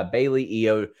 Bayley,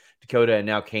 Io, Dakota, and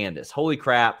now Candace. Holy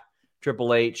crap.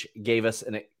 Triple H gave us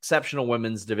an exceptional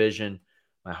women's division.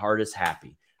 My heart is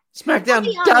happy.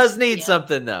 SmackDown does need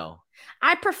something, though.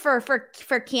 I prefer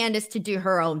for Candace to do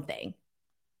her own thing.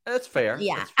 That's fair.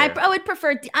 Yeah, That's fair. I would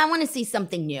prefer. I want to see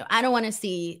something new. I don't want to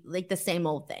see like the same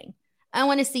old thing. I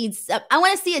want to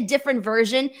see a different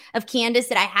version of Candace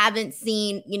that I haven't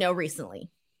seen, recently.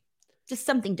 Just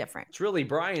something different. It's really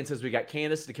Brian says we got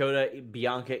Candace, Dakota,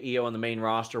 Bianca, Io on the main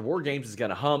roster. War Games is going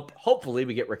to hump. Hopefully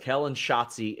we get Raquel and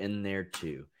Shotzi in there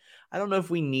too. I don't know if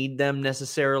we need them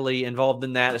necessarily involved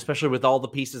in that, especially with all the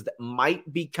pieces that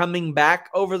might be coming back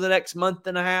over the next month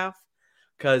and a half.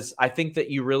 Because I think that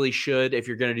you really should, if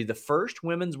you're going to do the first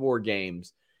women's War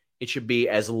Games, it should be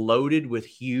as loaded with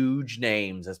huge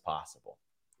names as possible.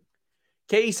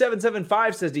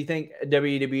 KE775 says, do you think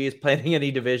WWE is planning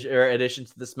any division or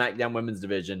additions to the SmackDown women's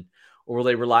division, or will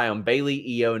they rely on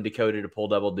Bayley, Io, and Dakota to pull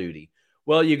double duty?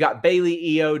 Well, you got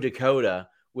Bayley, Io, Dakota,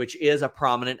 which is a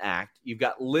prominent act. You've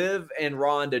got Liv and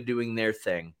Ronda doing their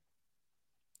thing.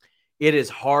 It is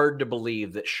hard to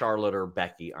believe that Charlotte or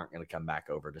Becky aren't going to come back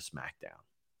over to SmackDown.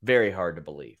 Very hard to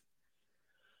believe.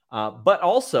 But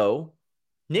also,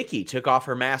 Nikki took off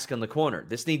her mask in the corner.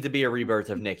 This needs to be a rebirth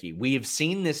of Nikki. We have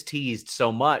seen this teased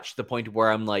so much, to the point where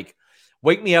I'm like,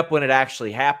 wake me up when it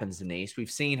actually happens, Denise.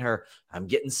 We've seen her, I'm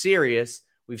getting serious.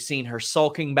 We've seen her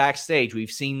sulking backstage.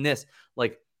 We've seen this.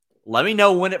 Like, let me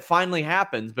know when it finally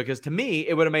happens, because to me,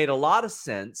 it would have made a lot of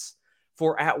sense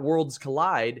for at Worlds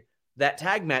Collide, that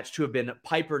tag match to have been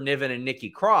Piper Niven and Nikki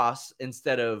Cross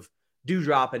instead of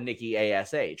Doudrop and Nikki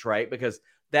ASH, right? Because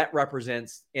that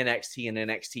represents NXT and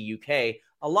NXT UK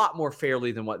a lot more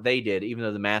fairly than what they did, even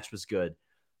though the match was good.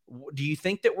 Do you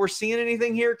think that we're seeing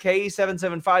anything here?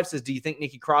 KE775 says, do you think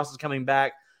Nikki Cross is coming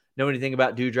back? Know anything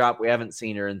about Doudrop? We haven't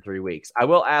seen her in 3 weeks. I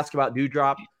will ask about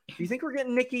Doudrop. Do you think we're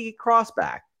getting Nikki Cross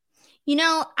back?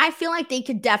 I feel like they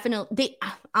could definitely,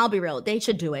 I'll be real, they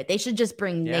should do it. They should just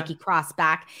bring Nikki Cross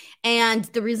back. And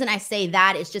the reason I say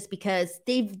that is just because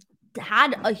they've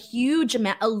had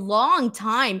a long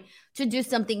time to do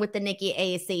something with the Nikki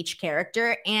ASH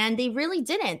character, and they really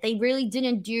didn't. They really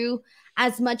didn't do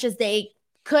as much as they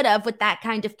could have with that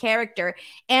kind of character.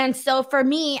 And so for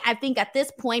me, I think at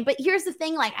this point, but here's the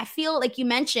thing, like, I feel like you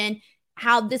mentioned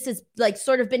how this is like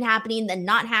sort of been happening, then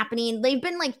not happening. They've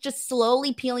been like just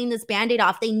slowly peeling this Band-Aid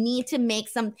off. They need to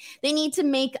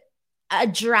make a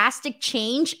drastic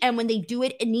change. And when they do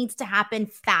it, it needs to happen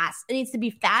fast. It needs to be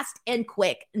fast and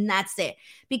quick. And that's it.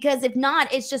 Because if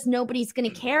not, it's just nobody's going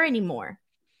to care anymore.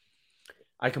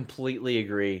 I completely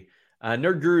agree.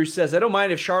 Nerd Guru says, I don't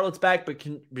mind if Charlotte's back, but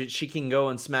she can go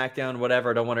on SmackDown, whatever.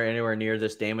 I don't want her anywhere near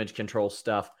this damage control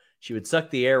stuff. She would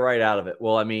suck the air right out of it.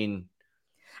 Well, I mean,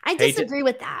 I disagree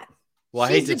with that. Well, I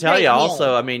hate to tell you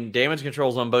also, I mean, damage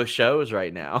control's on both shows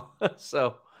right now.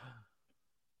 So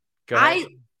go ahead.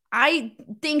 I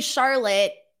think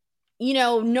Charlotte,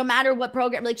 no matter what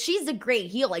program, like, she's a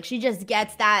great heel. Like, she just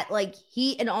gets that like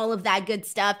heat and all of that good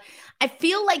stuff. I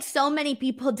feel like so many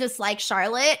people dislike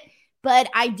Charlotte, but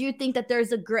I do think that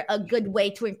there's a good way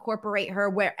to incorporate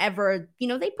her wherever, they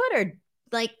put her.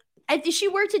 Like, if she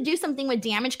were to do something with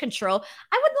damage control,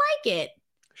 I would like it.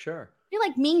 Sure. I feel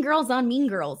like Mean Girls on Mean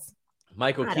Girls.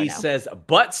 Michael Keith says,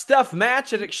 butt stuff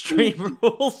match at Extreme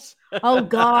Rules. Oh,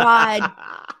 God.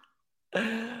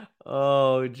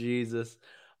 Oh, Jesus.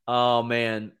 Oh,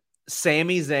 man.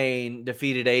 Sami Zayn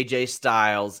defeated AJ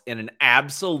Styles in an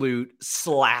absolute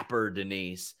slapper,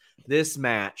 Denise. This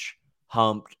match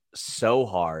humped so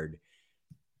hard.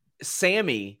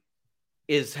 Sami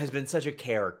has been such a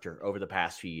character over the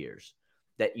past few years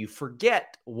that you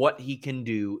forget what he can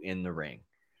do in the ring.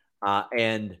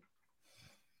 And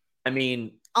I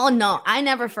mean, oh no, I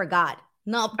never forgot.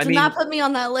 No, not put me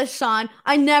on that list, Sean.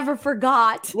 I never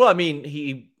forgot. Well, I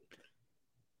mean,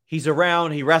 he's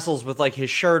around, he wrestles with like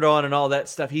his shirt on and all that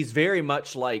stuff. He's very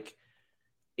much like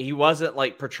he wasn't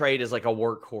like portrayed as like a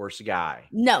workhorse guy.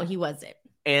 No, he wasn't.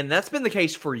 And that's been the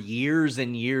case for years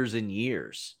and years and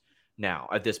years now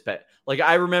at this bet. Like,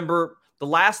 I remember the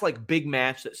last like big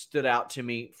match that stood out to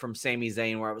me from Sami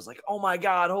Zayn where I was like, oh my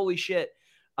God, holy shit.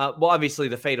 Well, obviously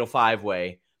the Fatal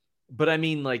 5-Way, but I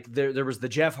mean, like there was the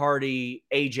Jeff Hardy,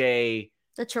 AJ,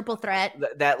 the triple threat.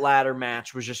 That ladder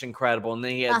match was just incredible. And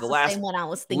then he had That's the the same one I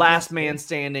was thinking last too. man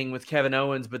standing with Kevin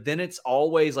Owens, but then it's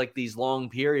always like these long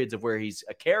periods of where he's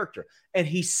a character and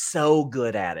he's so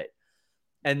good at it.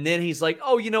 And then he's like,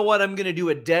 oh, you know what? I'm going to do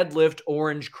a deadlift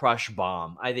orange crush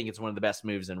bomb. I think it's one of the best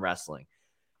moves in wrestling.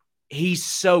 He's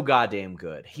so goddamn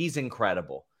good. He's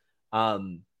incredible.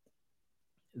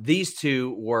 These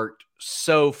two worked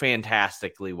so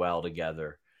fantastically well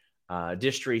together.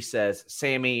 Distry says,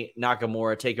 Sammy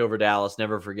Nakamura, take over Dallas,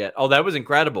 never forget. Oh, that was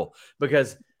incredible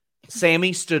because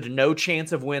Sammy stood no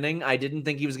chance of winning. I didn't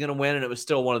think he was going to win, and it was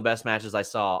still one of the best matches I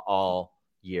saw all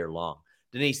year long.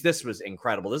 Denise, this was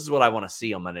incredible. This is what I want to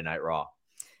see on Monday Night Raw.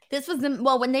 This was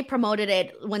when they promoted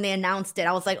it, when they announced it,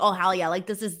 I was like, oh, hell yeah. Like,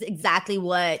 this is exactly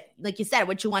what, like you said,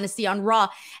 what you want to see on Raw.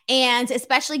 And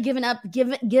especially given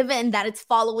that it's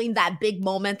following that big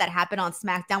moment that happened on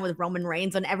SmackDown with Roman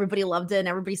Reigns and everybody loved it and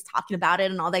everybody's talking about it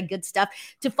and all that good stuff.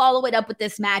 To follow it up with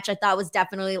this match, I thought was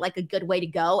definitely like a good way to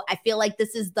go. I feel like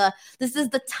this is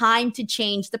the time to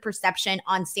change the perception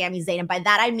on Sami Zayn. And by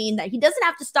that, I mean that he doesn't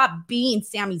have to stop being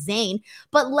Sami Zayn,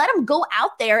 but let him go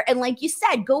out there and, like you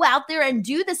said, go out there and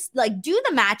do this. Like, do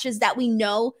the matches that we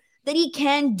know that he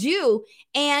can do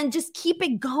and just keep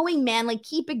it going, man. Like,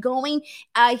 keep it going.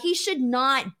 He should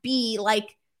not be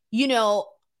like,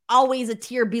 always a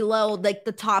tier below like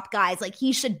the top guys. Like,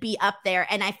 he should be up there.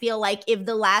 And I feel like if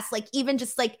the last, like, even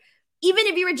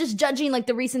if you were just judging like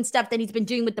the recent stuff that he's been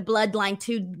doing with the Bloodline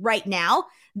too right now,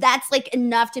 that's like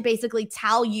enough to basically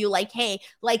tell you like, hey,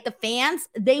 like the fans,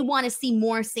 they want to see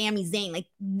more Sami Zayn. Like,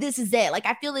 this is it. Like,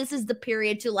 I feel this is the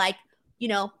period to like,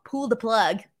 pull the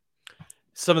plug.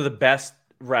 Some of the best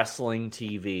wrestling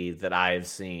TV that I've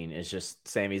seen is just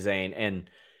Sami Zayn. And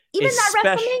even that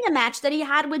WrestleMania match that he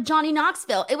had with Johnny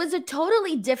Knoxville, it was a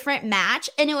totally different match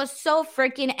and it was so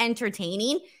freaking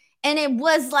entertaining. And it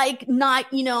was like not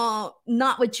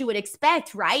what you would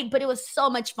expect, right? But it was so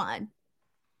much fun.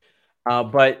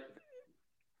 But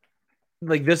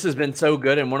like, this has been so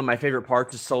good. And one of my favorite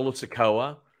parts is Solo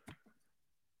Sikoa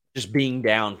just being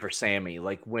down for Sammy.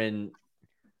 Like, when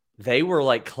they were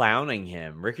like clowning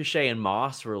him, Ricochet and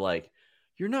Moss were like,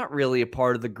 you're not really a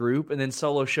part of the group. And then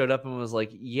Solo showed up and was like,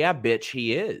 yeah, bitch,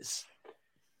 he is.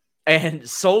 And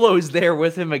Solo's there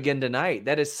with him again tonight.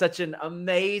 That is such an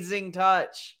amazing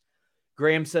touch.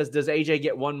 Graham says, does AJ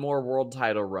get one more world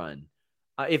title run?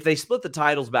 If they split the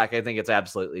titles back, I think it's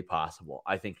absolutely possible.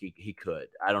 I think he could.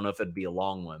 I don't know if it'd be a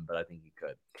long one, but I think he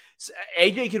could. So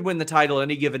AJ could win the title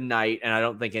any given night, and I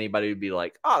don't think anybody would be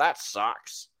like, oh, that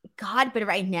sucks. God, but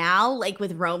right now, like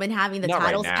with Roman having the Not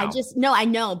titles, right I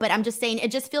know, but I'm just saying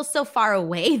it just feels so far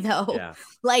away though. Yeah.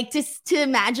 Like to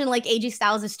imagine like AJ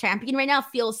Styles as champion right now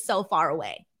feels so far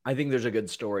away. I think there's a good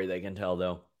story they can tell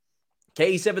though.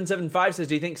 KE775 says,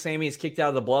 do you think Sammy is kicked out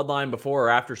of the Bloodline before or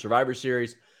after Survivor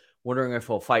Series? Wondering if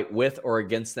he'll fight with or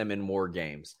against them in War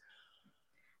Games.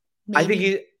 Maybe I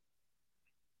think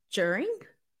during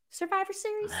Survivor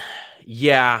Series?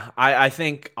 Yeah, I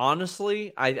think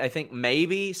honestly, I think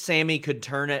maybe Sammy could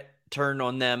turn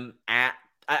on them and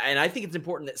I think it's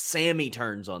important that Sammy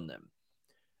turns on them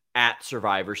at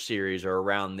Survivor Series or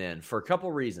around then for a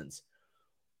couple reasons.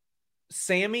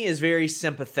 Sammy is very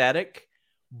sympathetic,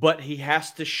 but he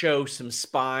has to show some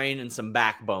spine and some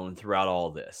backbone throughout all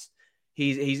this.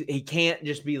 He can't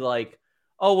just be like,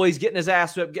 oh, well, he's getting his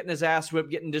ass whipped,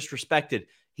 getting disrespected.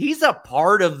 He's a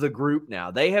part of the group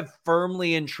now. They have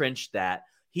firmly entrenched that.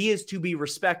 He is to be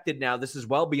respected now. This is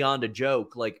well beyond a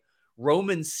joke. Like,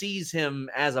 Roman sees him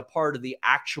as a part of the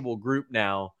actual group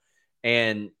now,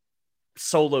 and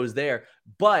Solo's there.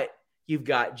 But you've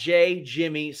got Jay,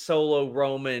 Jimmy, Solo,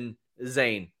 Roman,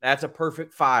 Zayn. That's a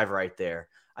perfect 5 right there.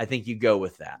 I think you go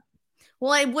with that.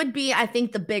 Well, it would be, I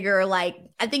think, the bigger, I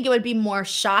think it would be more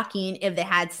shocking if they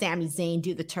had Sami Zayn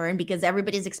do the turn because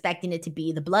everybody's expecting it to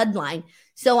be the Bloodline.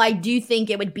 So I do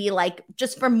think it would be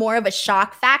just for more of a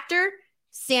shock factor,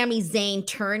 Sami Zayn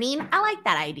turning. I like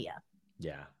that idea.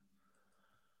 Yeah.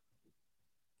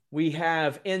 We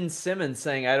have N. Simmons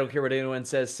saying, I don't care what anyone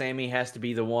says, Sammy has to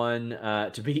be the one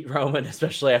to beat Roman,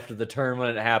 especially after the turn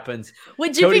when it happens.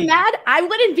 Would you be mad? I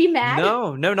wouldn't be mad.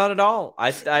 No, not at all.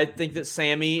 I think that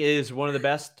Sammy is one of the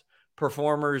best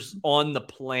performers on the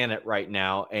planet right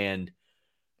now. And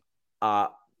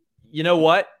you know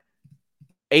what?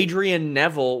 Adrian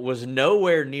Neville was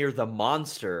nowhere near the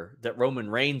monster that Roman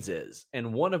Reigns is.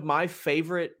 And one of my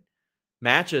favorite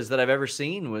matches that I've ever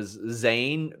seen was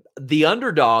Zayn, the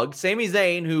underdog, Sami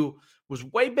Zayn, who was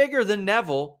way bigger than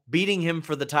Neville, beating him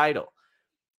for the title.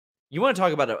 You want to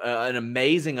talk about an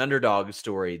amazing underdog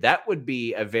story. That would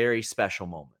be a very special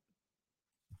moment.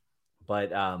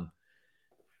 But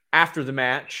after the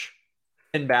match,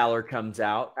 Finn Balor comes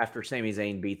out after Sami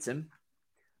Zayn beats him.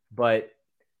 But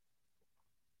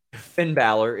Finn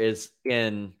Balor is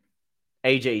in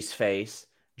AJ's face.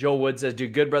 Joel Wood says, do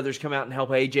Good Brothers come out and help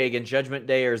AJ against Judgment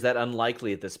Day, or is that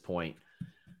unlikely at this point?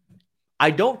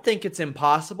 I don't think it's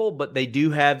impossible, but they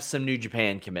do have some New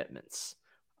Japan commitments.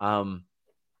 And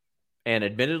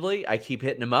admittedly, I keep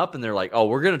hitting them up, and they're like, oh,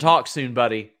 we're going to talk soon,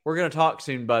 buddy. We're going to talk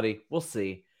soon, buddy. We'll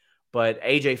see. But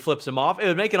AJ flips him off. It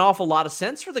would make an awful lot of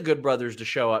sense for the Good Brothers to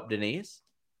show up, Denise.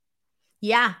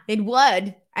 Yeah, it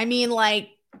would. I mean, like,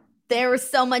 there was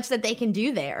so much that they can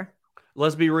do there.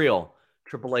 Let's be real.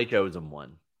 Triple H owes him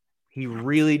one. He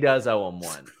really does owe him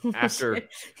one. After,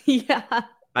 yeah.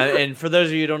 And for those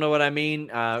of you who don't know what I mean,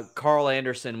 Carl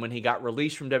Anderson, when he got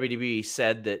released from WWE,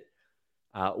 said that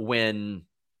when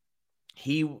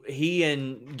he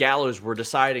and Gallows were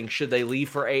deciding should they leave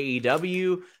for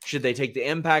AEW, should they take the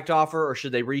Impact offer, or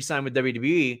should they re-sign with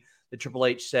WWE, the Triple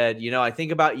H said, I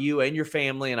think about you and your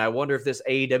family, and I wonder if this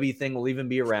AEW thing will even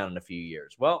be around in a few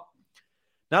years. Well,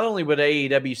 not only would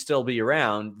AEW still be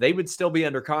around, they would still be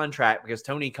under contract because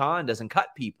Tony Khan doesn't cut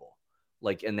people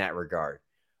like in that regard.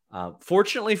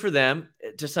 Fortunately for them,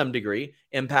 to some degree,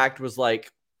 Impact was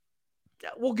like,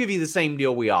 we'll give you the same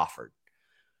deal we offered.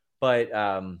 But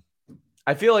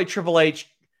I feel like Triple H,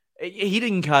 he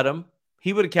didn't cut him.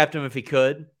 He would have kept him if he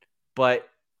could. But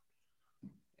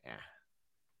yeah.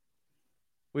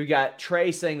 We've got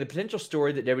Trey saying the potential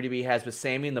story that WWE has with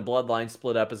Sami and the Bloodline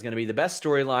split up is going to be the best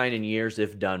storyline in years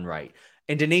if done right.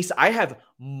 And Denise, I have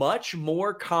much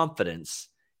more confidence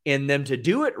in them to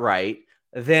do it right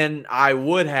than I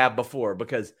would have before,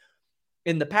 because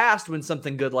in the past, when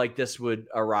something good like this would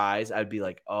arise, I'd be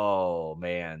like, oh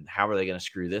man, how are they going to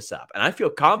screw this up? And I feel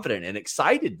confident and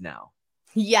excited now.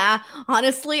 Yeah,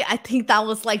 honestly, I think that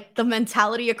was like the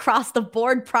mentality across the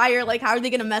board prior. Like, how are they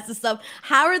going to mess us up?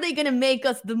 How are they going to make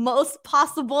us the most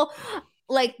possible,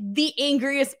 like the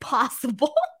angriest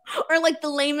possible, or like the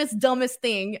lamest, dumbest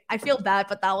thing? I feel bad,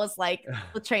 but that was like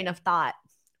the train of thought.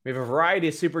 We have a variety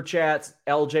of super chats.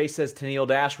 LJ says Tennille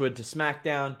Dashwood to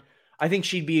SmackDown. I think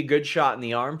she'd be a good shot in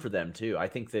the arm for them too. I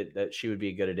think that she would be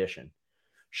a good addition.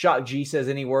 Shock G says,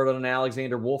 any word on an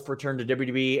Alexander Wolf return to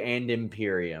WWE and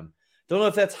Imperium? Don't know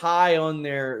if that's high on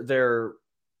their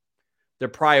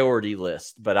priority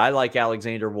list, but I like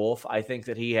Alexander Wolf. I think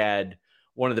that he had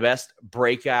one of the best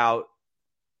breakout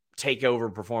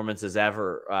takeover performances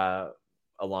ever,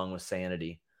 along with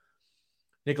Sanity.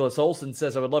 Nicholas Olsen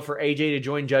says, I would love for AJ to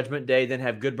join Judgment Day, then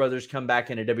have Good Brothers come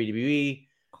back into WWE.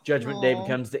 Judgment Day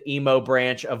becomes the emo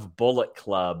branch of Bullet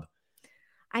Club.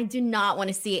 I do not want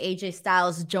to see AJ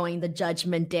Styles join the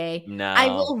Judgment Day. No. I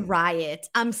will riot.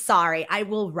 I'm sorry. I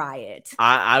will riot.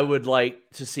 I would like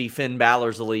to see Finn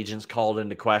Balor's allegiance called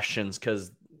into questions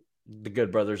because the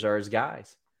Good Brothers are his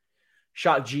guys.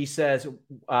 Shot G says,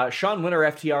 Sean Winter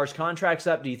FTR's contract's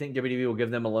up. Do you think WWE will give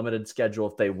them a limited schedule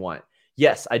if they want?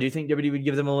 Yes, I do think WWE would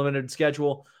give them a limited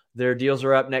schedule. Their deals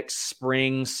are up next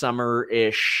spring,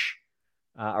 summer-ish.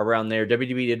 Around there.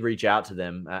 WWE did reach out to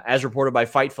them. As reported by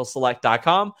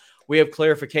FightfulSelect.com, we have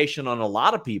clarification on a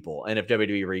lot of people and if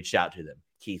WWE reached out to them.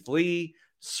 Keith Lee,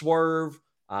 Swerve,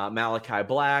 Malachi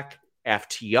Black,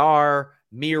 FTR,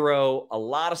 Miro, a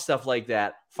lot of stuff like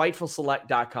that.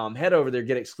 FightfulSelect.com. Head over there,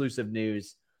 get exclusive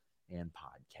news and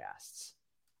podcasts.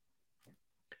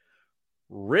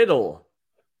 Riddle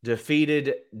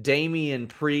defeated Damian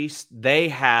Priest. They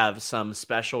have some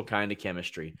special kind of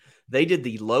chemistry. They did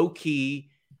the low-key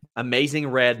Amazing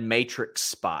Red Matrix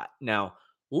spot. Now,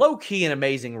 low-key and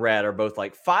Amazing Red are both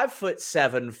like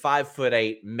 5'7",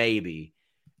 5'8", maybe,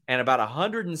 and about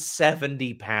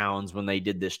 170 pounds when they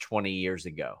did this 20 years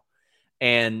ago.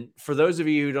 And for those of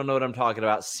you who don't know what I'm talking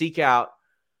about, seek out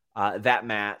that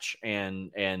match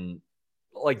and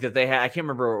like that they had. I can't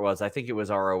remember what it was. I think it was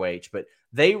ROH, but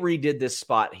they redid this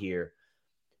spot here.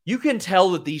 You can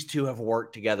tell that these two have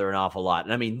worked together an awful lot.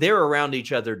 And I mean, they're around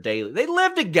each other daily. They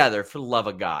live together, for the love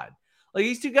of God. Like,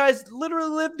 these two guys literally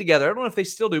live together. I don't know if they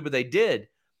still do, but they did.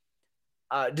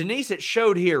 Denise, it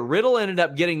showed here. Riddle ended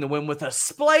up getting the win with a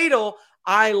spladle.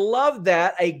 I love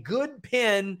that. A good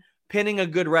pinning a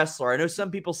good wrestler. I know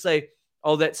some people say,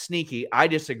 oh, that's sneaky. I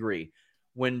disagree.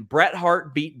 When Bret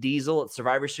Hart beat Diesel at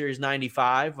Survivor Series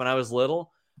 95 when I was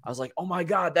little, I was like, oh my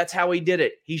God, that's how he did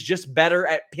it. He's just better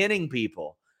at pinning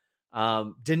people.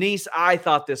 Denise, I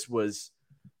thought this was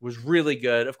really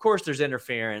good. Of course, there's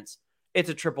interference. It's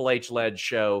a Triple H-led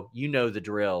show. You know the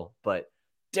drill, but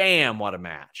damn, what a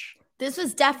match. This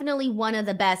was definitely one of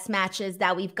the best matches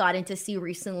that we've gotten to see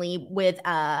recently with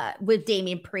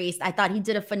Damian Priest. I thought he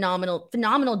did a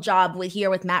phenomenal job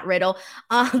with Matt Riddle.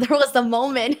 There was a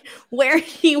moment where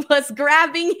he was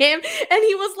grabbing him and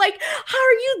he was like, "How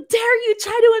dare you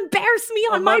try to embarrass me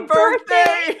on my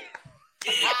birthday?"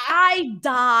 I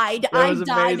died. I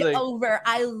died over.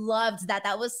 I loved that.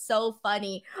 That was so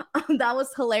funny. That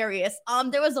was hilarious.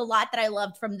 There was a lot that I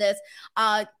loved from this.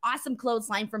 Awesome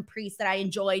clothesline from Priest that I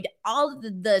enjoyed. All of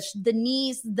the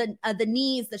knees,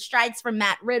 the strikes from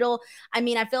Matt Riddle. I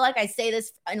mean, I feel like I say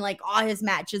this in like all his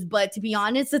matches, but to be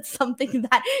honest, it's something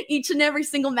that each and every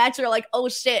single match are like, oh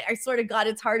shit, I swear to God,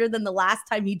 it's harder than the last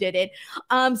time he did it.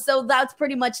 So that's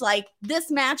pretty much like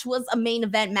this match was a main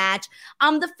event match.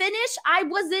 The finish, I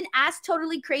wasn't as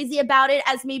totally crazy about it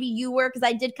as maybe you were, because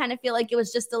I did kind of feel like it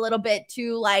was just a little bit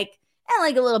too a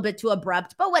little bit too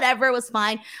abrupt, but whatever, it was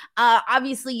fine.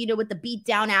 Obviously, with the beat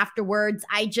down afterwards,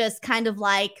 I just kind of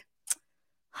like,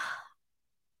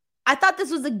 I thought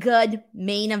this was a good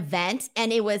main event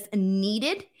and it was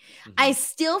needed. Mm-hmm. I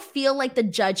still feel like the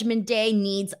Judgment Day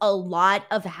needs a lot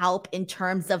of help in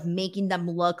terms of making them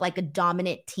look like a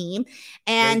dominant team.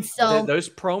 And those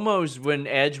promos when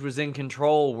Edge was in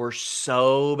control were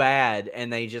so bad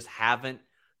and they just haven't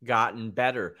gotten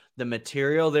better. The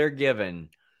material they're given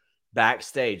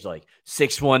backstage, like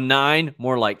 619,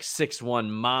 more like 6-1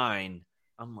 mine.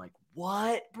 I'm like,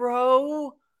 what,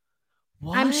 bro?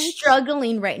 What? I'm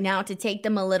struggling right now to take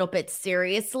them a little bit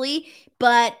seriously,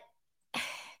 but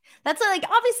that's like,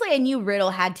 obviously I knew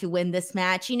Riddle had to win this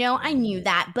match. I knew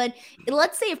that, but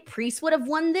let's say if Priest would have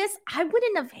won this, I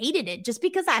wouldn't have hated it just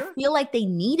because I feel like they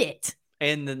need it.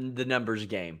 And then the numbers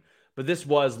game. But this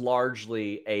was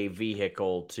largely a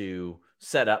vehicle to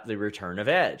set up the return of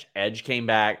Edge. Edge came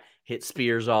back, hit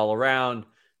spears all around,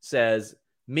 says,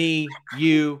 me,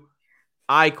 you,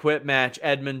 I quit match,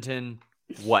 Edmonton.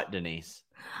 What, Denise?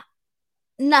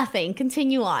 Nothing.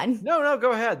 Continue on. No,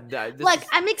 go ahead.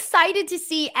 I'm excited to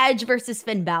see Edge versus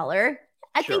Finn Balor.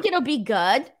 I think it'll be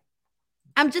good.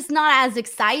 I'm just not as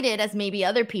excited as maybe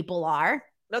other people are.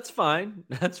 That's fine.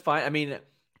 I mean,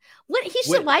 why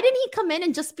didn't he come in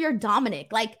and just spear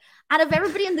Dominic? Like, out of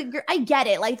everybody in the group, I get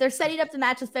it. Like, they're setting up the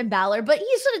match with Finn Balor, but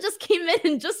he should have just came in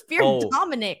and just speared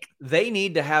Dominic. They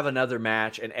need to have another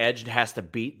match, and Edge has to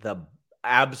beat the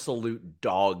absolute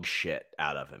dog shit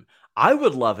out of him. I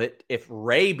would love it if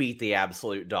Ray beat the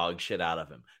absolute dog shit out of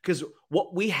him, because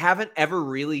what we haven't ever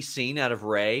really seen out of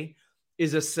Ray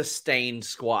is a sustained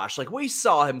squash. Like, we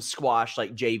saw him squash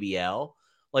like JBL,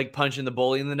 like punching the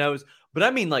bully in the nose. But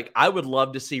I mean, like, I would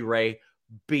love to see Ray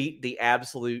beat the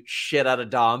absolute shit out of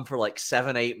Dom for like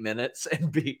 7-8 minutes and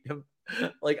beat him.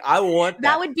 Like, I want that.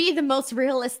 That would be the most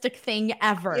realistic thing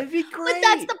ever. It'd be great.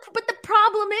 But the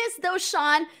problem is, though,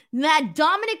 Sean, that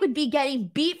Dominic would be getting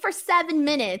beat for 7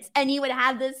 minutes and he would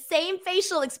have the same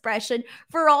facial expression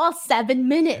for all 7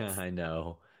 minutes. I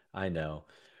know.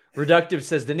 Reductive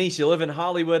says, Denise, you live in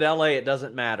Hollywood, LA, it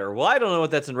doesn't matter. Well, I don't know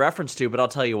what that's in reference to, but I'll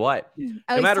tell you what.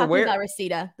 No matter where, about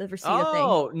Reseda, the Reseda thing.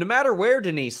 Oh, no matter where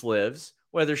Denise lives,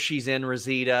 whether she's in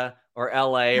Reseda or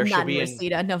LA, or she'll be in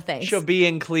Reseda, no thanks. She'll be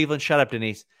in Cleveland. Shut up,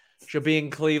 Denise. She'll be in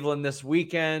Cleveland this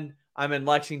weekend. I'm in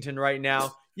Lexington right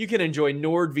now. You can enjoy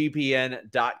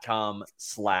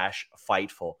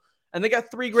nordvpn.com/Fightful. And they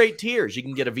got 3 great tiers. You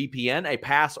can get a VPN, a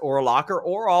pass, or a locker,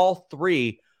 or all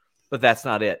 3. But that's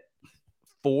not it.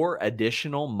 4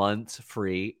 additional months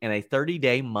free and a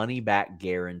 30-day money-back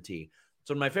guarantee.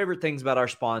 So one of my favorite things about our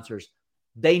sponsors,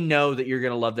 they know that you're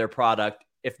going to love their product.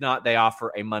 If not, they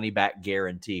offer a money-back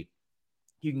guarantee.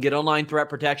 You can get online threat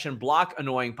protection, block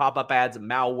annoying pop-up ads,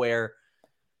 malware,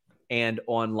 and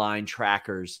online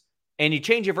trackers. And you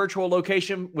change your virtual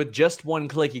location with just one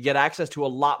click. You get access to a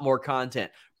lot more content,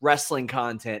 wrestling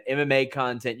content, MMA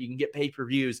content. You can get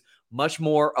pay-per-views much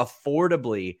more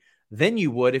affordably than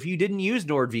you would if you didn't use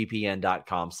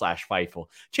nordvpn.com/Fightful.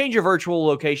 Change your virtual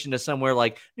location to somewhere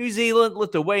like New Zealand,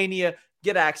 Lithuania.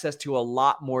 Get access to a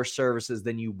lot more services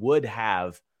than you would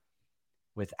have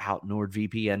without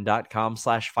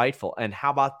nordvpn.com/Fightful. And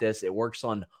how about this? It works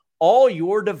on all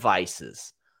your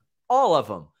devices, all of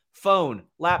them, phone,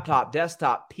 laptop,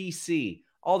 desktop, PC,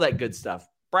 all that good stuff.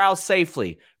 Browse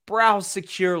safely, browse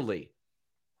securely.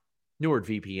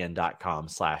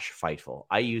 nordvpn.com/Fightful.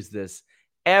 I use this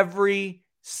every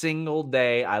single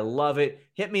day. I love it.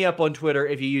 Hit me up on Twitter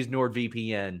if you use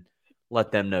NordVPN.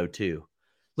 Let them know too.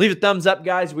 Leave a thumbs up,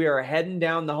 guys. We are heading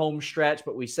down the home stretch,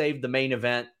 but we saved the main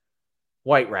event,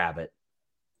 White Rabbit.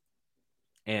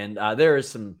 And there is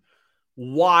some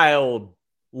wild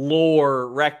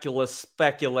lore, reckless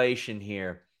speculation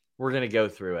here. We're going to go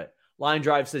through it. Line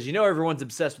Drive says, everyone's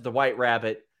obsessed with the White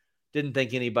Rabbit. Didn't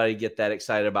think anybody get that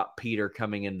excited about Peter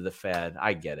coming into the Fed.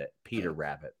 I get it. Peter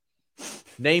Rabbit.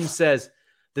 Name says,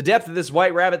 the depth of this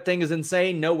White Rabbit thing is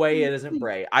insane. No way it isn't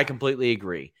Bray. I completely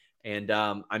agree. And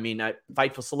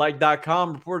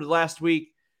FightfulSelect.com reported last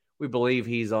week, we believe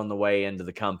he's on the way into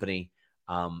the company.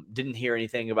 Didn't hear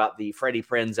anything about the Freddie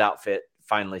Prinze outfit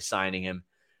finally signing him.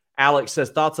 Alex says,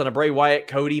 thoughts on a Bray Wyatt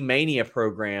Cody Mania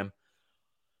program?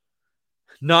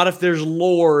 Not if there's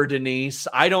lore, Denise.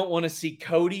 I don't want to see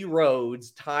Cody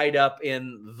Rhodes tied up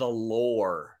in the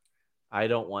lore. I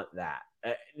don't want that.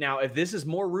 Now, if this is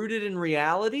more rooted in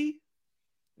reality,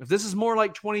 if this is more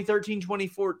like 2013,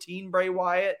 2014 Bray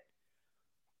Wyatt,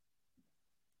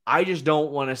 I just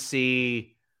don't want to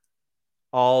see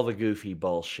all the goofy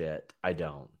bullshit. I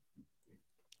don't.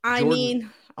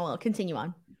 Continue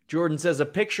on. Jordan says, a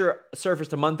picture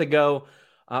surfaced a month ago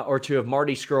or two of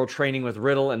Marty Scurll training with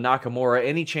Riddle and Nakamura.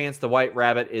 Any chance the White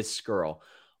Rabbit is Scurll?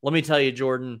 Let me tell you,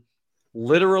 Jordan,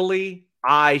 literally,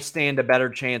 I stand a better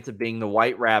chance of being the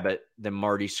White Rabbit than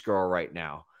Marty Scurll right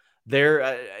now.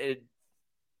 WWE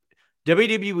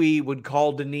would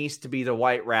call Denise to be the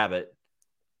White Rabbit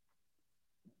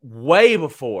way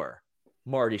before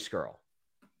Marty Scurll.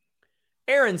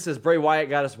 Aaron says, Bray Wyatt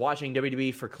got us watching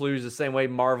WWE for clues the same way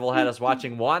Marvel had us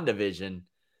watching WandaVision.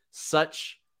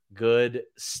 Such good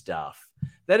stuff.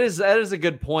 That is a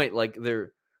good point. Like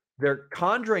they're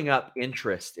conjuring up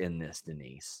interest in this,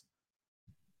 Denise.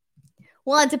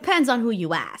 Well, it depends on who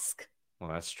you ask.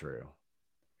 Well, that's true.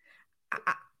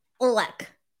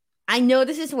 Look, I know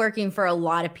this is working for a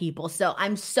lot of people, so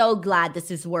I'm so glad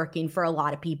this is working for a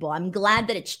lot of people. I'm glad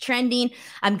that it's trending.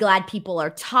 I'm glad people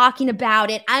are talking about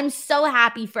it. I'm so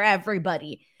happy for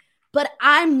everybody. But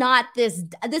I'm not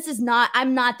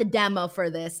I'm not the demo for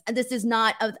this. This is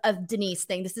not a Denise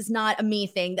thing. This is not a me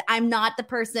thing. I'm not the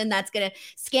person that's going to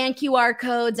scan QR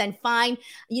codes and find,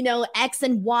 X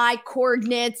and Y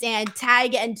coordinates and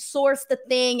tag and source the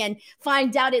thing and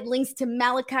find out it links to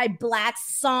Malachi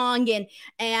Black's song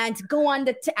and go on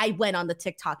I went on the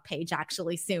TikTok page,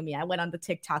 actually. Sue me. I went on the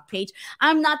TikTok page.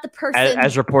 I'm not the person.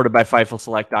 As reported by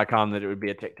FightfulSelect.com that it would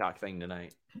be a TikTok thing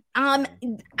tonight. I'm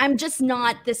just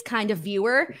not this kind of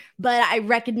viewer, but I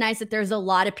recognize that there's a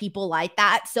lot of people like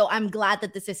that. So I'm glad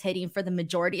that this is hitting for the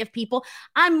majority of people.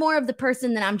 I'm more of the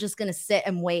person that I'm just going to sit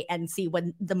and wait and see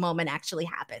when the moment actually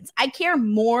happens. I care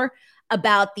more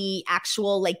about the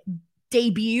actual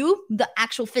debut, the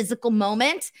actual physical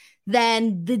moment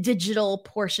than the digital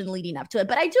portion leading up to it.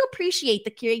 But I do appreciate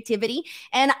the creativity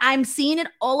and I'm seeing it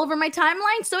all over my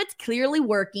timeline. So it's clearly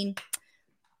working.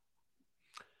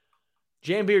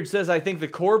 Jambeard says, I think the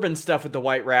Corbin stuff with the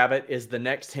White Rabbit is the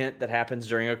next hint that happens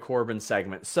during a Corbin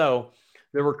segment. So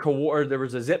there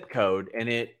was a zip code and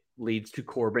it leads to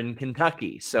Corbin,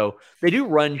 Kentucky. So they do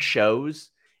run shows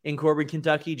in Corbin,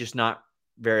 Kentucky, just not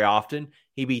very often.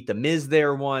 He beat The Miz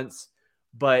there once,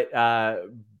 but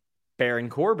Baron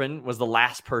Corbin was the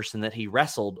last person that he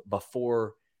wrestled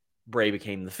before Bray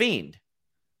became the Fiend.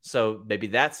 So maybe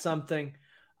that's something.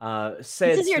 This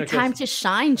is your time to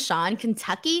shine, Sean.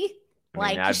 Kentucky?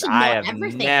 I have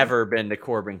everything. Never been to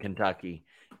Corbin, Kentucky.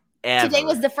 Ever. Today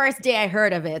was the first day I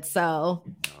heard of it, so.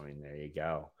 There you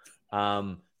go.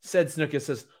 Said Snuka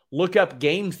says, look up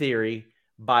Game Theory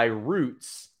by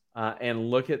Roots and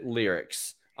look at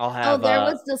lyrics. I'll have. There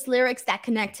was this lyrics that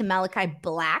connect to Malachi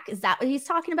Black. Is that what he's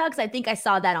talking about? Because I think I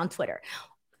saw that on Twitter.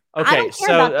 Okay,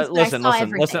 so listen. Let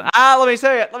me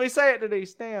say it,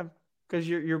 Denise. Damn, because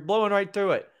you're blowing right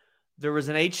through it. There was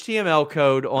an HTML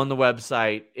code on the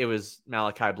website. It was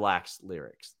Malachi Black's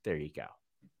lyrics. There you go.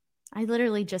 I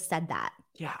literally just said that.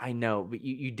 Yeah, I know, but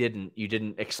you didn't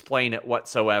explain it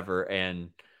whatsoever. And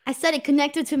I said it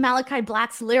connected to Malachi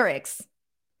Black's lyrics.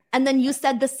 And then you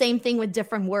said the same thing with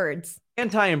different words.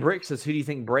 Anti and Brick says, who do you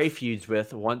think Bray feuds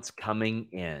with once coming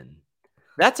in?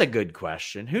 That's a good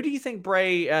question. Who do you think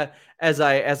Bray, as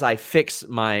I fix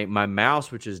my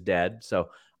mouse, which is dead, so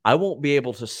I won't be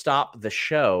able to stop the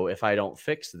show if I don't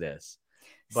fix this.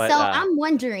 But, so I'm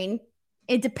wondering,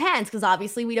 it depends, because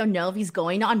obviously we don't know if he's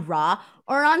going on Raw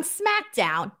or on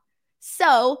SmackDown.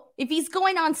 So if he's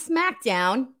going on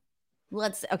SmackDown,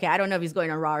 I don't know if he's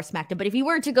going on Raw or SmackDown, but if he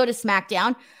were to go to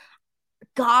SmackDown,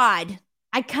 God,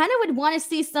 I kind of would want to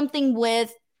see something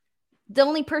with the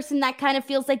only person that kind of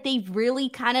feels like they really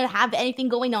kind of have anything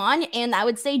going on, and I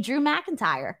would say Drew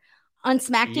McIntyre. On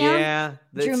SmackDown? Yeah.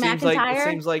 It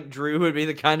seems like Drew would be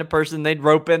the kind of person they'd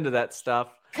rope into that stuff.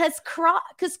 Because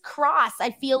Cross, I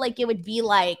feel like it would be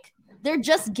like they're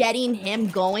just getting him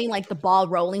going, like the ball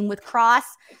rolling with Cross.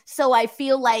 So I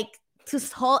feel like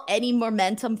hold any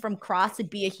momentum from Cross would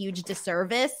be a huge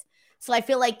disservice. So I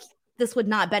feel like this would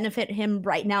not benefit him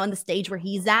right now in the stage where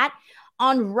he's at.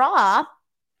 On Raw,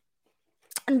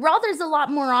 there's a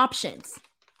lot more options.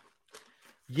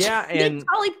 Yeah, and they'd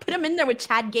probably put him in there with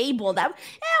Chad Gable. That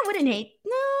I wouldn't hate.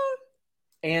 No.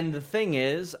 And the thing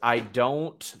is, I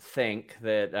don't think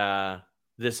that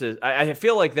this is. I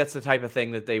feel like that's the type of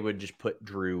thing that they would just put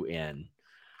Drew in.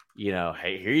 You know,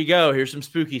 hey, here you go. Here's some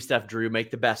spooky stuff, Drew.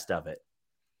 Make the best of it.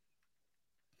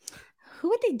 Who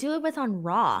would they do it with on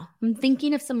Raw? I'm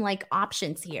thinking of some like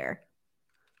options here.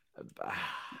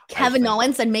 Kevin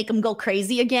Owens and make him go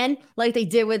crazy again, like they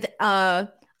did with Alrod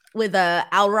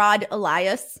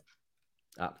Elias.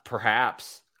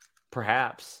 Perhaps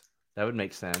that would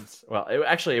make sense. Well,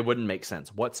 it wouldn't make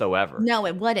sense whatsoever. No,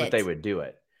 it wouldn't. But they would do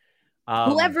it.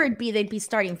 Whoever it'd be, they'd be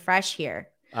starting fresh here.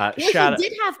 He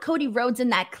did have Cody Rhodes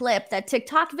in that clip, that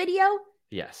TikTok video.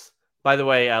 Yes. By the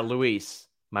way, Luis,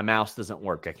 my mouse doesn't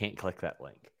work. I can't click that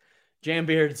link.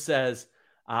 Jambeard says,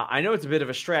 I know it's a bit of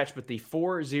a stretch, but the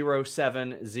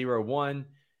 40701,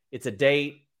 it's a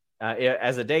date.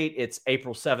 As a date, it's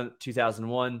April 7th,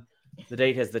 2001. The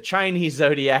date has the Chinese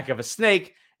zodiac of a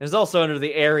snake and is also under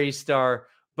the Aries star,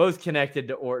 both connected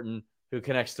to Orton, who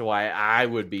connects to Wyatt. I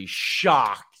would be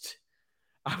shocked.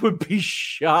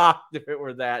 If it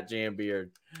were that, Jambeard.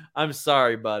 I'm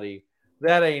sorry, buddy.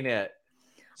 That ain't it.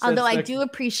 Although I do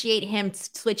appreciate him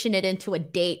switching it into a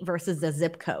date versus a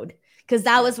zip code, because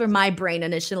that was where my brain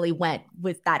initially went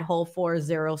with that whole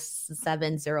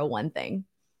 40701 thing.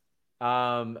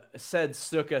 Said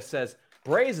Stuka says,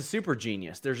 Bray is a super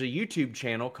genius. There's a YouTube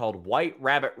channel called White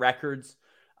Rabbit Records,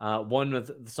 one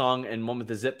with the song and one with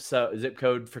the zip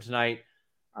code for tonight,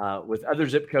 with other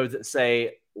zip codes that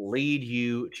say lead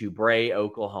you to Bray,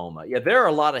 Oklahoma. Yeah, there are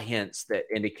a lot of hints that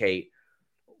indicate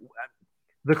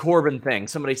the Corbin thing.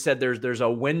 Somebody said there's a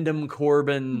Wyndham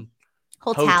Corbin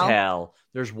hotel.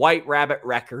 There's White Rabbit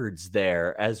Records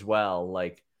there as well.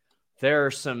 Like, there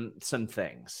are some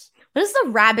things. What does the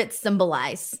rabbit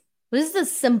symbolize? What is the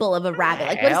symbol of a rabbit?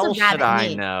 Like, what does the rabbit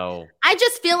mean? I know. I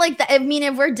just feel like that. I mean,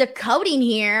 if we're decoding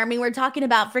here, I mean, we're talking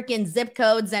about freaking zip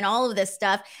codes and all of this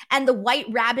stuff. And the white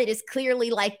rabbit is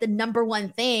clearly like the number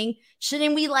one thing.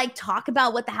 Shouldn't we like talk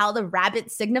about what the hell the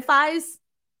rabbit signifies?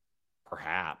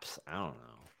 Perhaps. I don't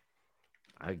know.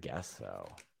 I guess so.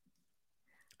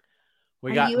 Are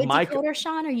you a decoder,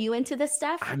 Sean? Are you into this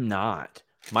stuff? I'm not.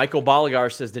 Michael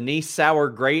Boligar says, Denise sour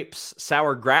graps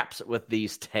with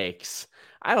these takes.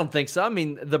 I don't think so. I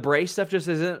mean, the Bray stuff just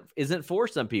isn't for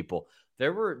some people.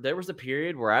 There was a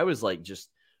period where I was like just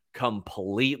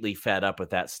completely fed up with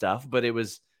that stuff, but it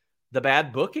was the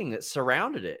bad booking that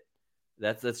surrounded it.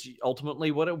 That's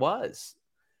ultimately what it was.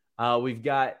 We've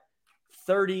got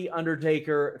 30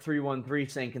 Undertaker 313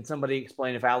 saying, can somebody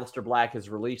explain if Aleister Black is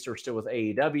released or still with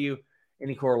AEW?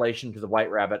 Any correlation to the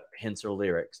White Rabbit hints or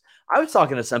lyrics? I was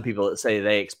talking to some people that say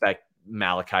they expect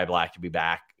Malachi Black to be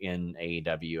back in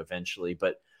AEW eventually,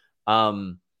 but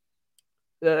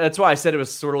that's why I said it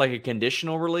was sort of like a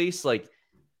conditional release. Like,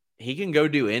 he can go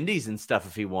do indies and stuff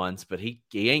if he wants, but he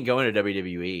ain't going to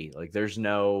WWE. Like, there's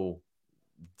none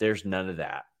of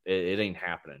that. It ain't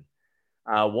happening.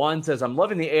 One says, I'm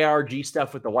loving the ARG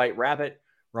stuff with the White Rabbit.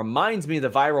 Reminds me of the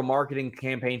viral marketing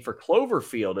campaign for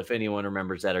Cloverfield, if anyone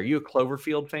remembers that. Are you a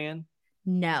Cloverfield fan?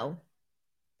 No.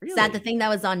 Really? Is that the thing that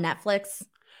was on Netflix?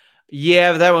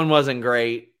 Yeah, that one wasn't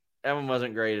great. That one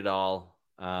wasn't great at all,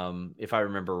 if I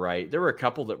remember right. There were a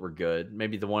couple that were good.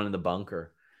 Maybe the one in the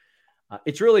bunker.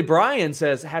 It's really Brian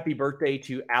says, happy birthday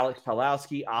to Alex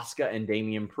Palowski, Asuka, and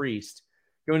Damian Priest.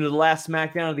 Going to the last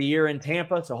SmackDown of the year in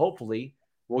Tampa, so hopefully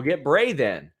we'll get Bray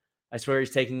then. I swear he's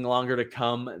taking longer to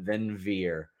come than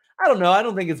Veer. I don't know. I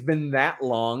don't think it's been that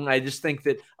long. I just think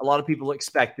that a lot of people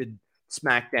expected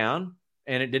SmackDown,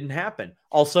 and it didn't happen.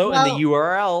 Also, in the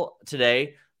URL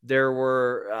today, there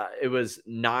were it was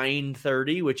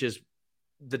 9:30, which is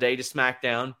the day to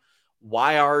SmackDown,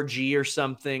 YRG or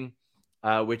something,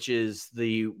 which is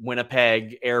the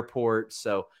Winnipeg airport.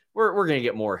 So we're going to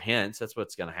get more hints. That's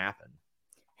what's going to happen.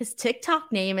 His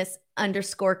TikTok name is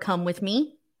 _come with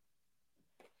me.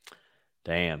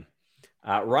 Damn.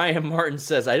 Ryan Martin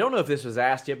says, I don't know if this was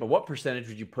asked yet, but what percentage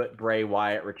would you put Bray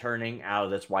Wyatt returning out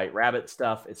of this White Rabbit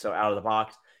stuff? It's so out of the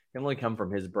box. It can only come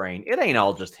from his brain. It ain't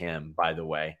all just him, by the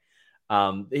way.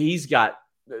 He's got,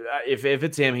 if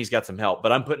it's him, he's got some help,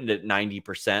 but I'm putting it at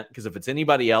 90% because if it's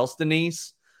anybody else,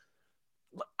 Denise,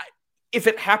 if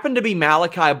it happened to be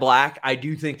Malachi Black, I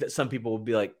do think that some people would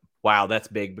be like, wow, that's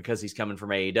big because he's coming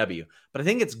from AEW. But I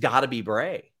think it's got to be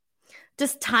Bray.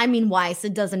 Just timing wise,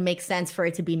 it doesn't make sense for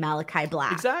it to be Malachi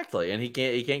Black. Exactly. And he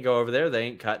can't go over there. They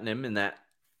ain't cutting him in that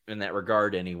in that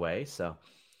regard anyway. So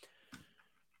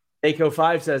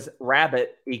Aco5 says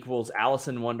rabbit equals Alice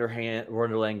in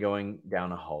Wonderland going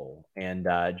down a hole. And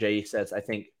Jay says, I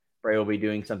think Bray will be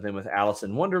doing something with Alice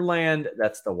in Wonderland.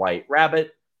 That's the white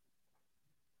rabbit.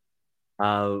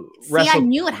 I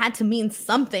knew it had to mean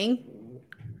something.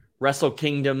 Wrestle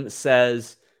Kingdom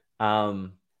says,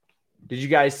 did you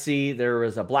guys see there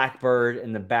was a blackbird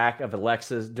in the back of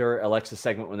Alexa's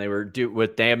segment when they were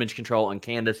with Damage Control and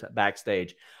Candace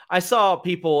backstage? I saw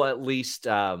people at least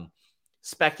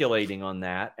speculating on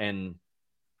that and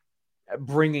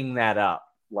bringing that up.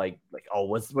 Like, oh,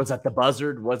 was that the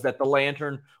buzzard? Was that the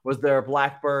lantern? Was there a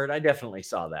blackbird? I definitely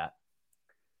saw that.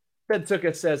 Ben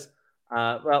Tuka says,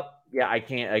 well, yeah, I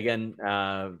can't.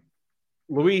 Again,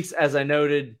 Luis, as I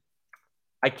noted,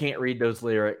 I can't read those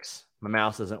lyrics. My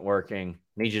mouse isn't working.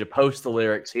 Need you to post the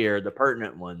lyrics here, the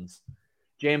pertinent ones.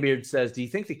 Jambeard says, do you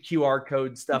think the QR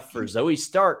code stuff for Zoe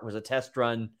Stark was a test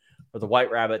run for the White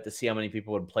Rabbit to see how many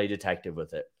people would play detective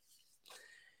with it?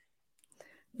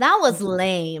 That was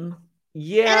lame.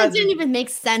 Yeah. And it didn't even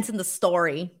make sense in the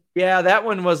story. Yeah, that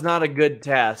one was not a good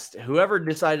test. Whoever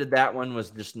decided that one was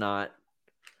just not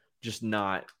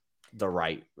the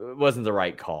right, it wasn't the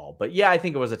right call. But yeah, I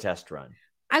think it was a test run.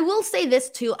 I will say this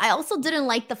too. I also didn't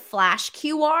like the flash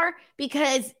QR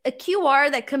because a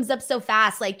QR that comes up so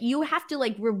fast, like you have to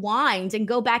like rewind and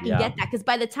go back and get that. Because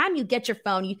by the time you get your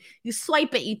phone, you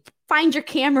swipe it, you find your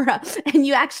camera and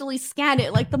you actually scan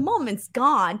it. Like the moment's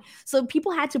gone. So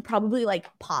people had to probably like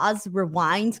pause,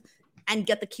 rewind and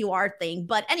get the QR thing.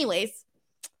 But anyways,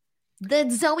 the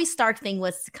Zoe Stark thing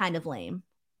was kind of lame.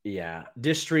 Yeah.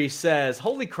 Distry says,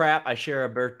 holy crap, I share a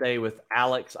birthday with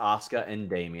Alex, Oscar, and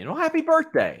Damien. Well, happy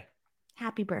birthday.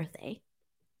 Happy birthday.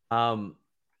 We've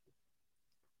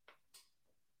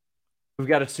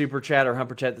got a super chat or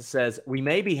humper chat that says, we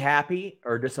may be happy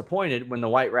or disappointed when the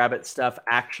White Rabbit stuff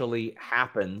actually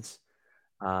happens.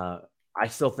 I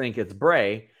still think it's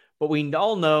Bray, but we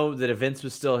all know that if Vince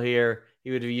was still here, he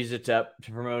would have used it to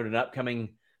promote an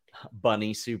upcoming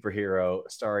bunny superhero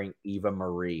starring Eva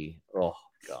Marie.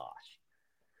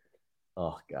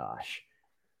 Oh gosh.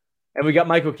 And we got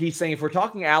Michael Keith saying, if we're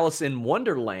talking Alice in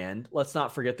Wonderland, let's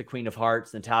not forget the Queen of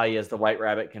Hearts. Natalia as the White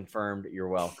Rabbit confirmed. You're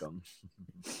welcome.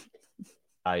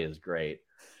 Natalia's great.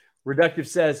 Reductive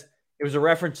says it was a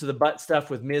reference to the butt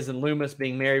stuff with Miz and Loomis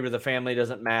being married with a family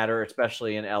doesn't matter,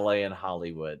 especially in LA and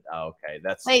Hollywood. Oh, okay.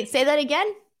 Wait, say that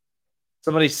again.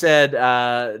 Somebody said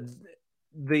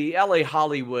the LA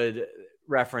Hollywood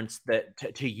reference that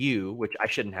to you, which I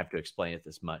shouldn't have to explain it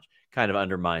this much, kind of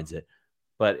undermines it,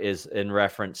 but is in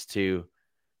reference to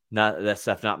not that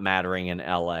stuff not mattering in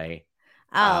LA.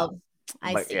 Oh,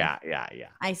 I see. Yeah.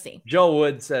 I see. Joe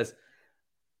Wood says,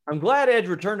 I'm glad Edge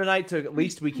returned tonight so at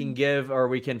least we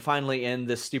can finally end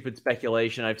this stupid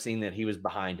speculation. I've seen that he was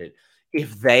behind it.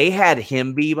 If they had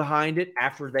him be behind it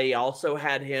after they also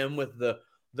had him with the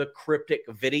cryptic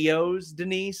videos,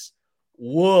 Denise,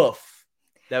 woof.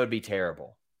 That would be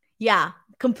terrible. Yeah,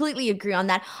 completely agree on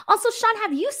that. Also, Sean,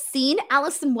 have you seen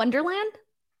Alice in Wonderland?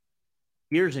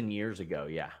 Years and years ago,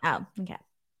 yeah. Oh, okay.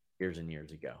 Years and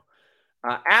years ago.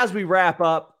 As we wrap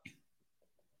up,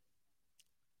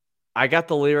 I got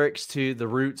the lyrics to the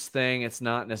Roots thing. It's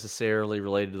not necessarily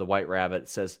related to the White Rabbit. It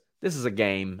says, this is a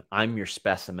game. I'm your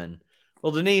specimen.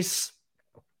 Well, Denise,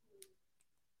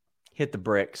 hit the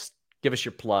bricks. Give us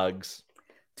your plugs.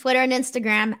 Twitter and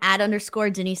Instagram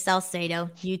 @_Denise Salcedo,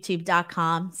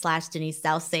 youtube.com/Denise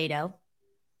Salcedo.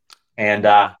 And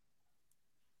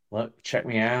look, check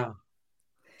me out.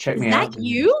 Check me out. Is that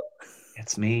you?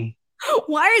 It's me.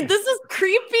 Why? This is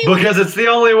creepy. Because it's the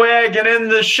only way I can end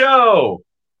the show.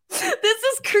 This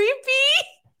is creepy.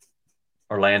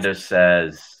 Orlando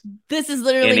says, this is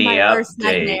literally my worst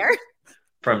nightmare.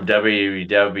 From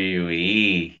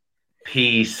WWE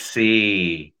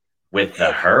PC with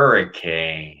the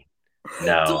Hurricane.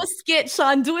 No. Do a skit,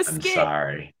 Sean. Do a skit.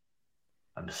 I'm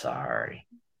sorry.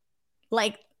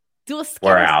 Like, do a skit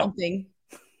We're or out. something.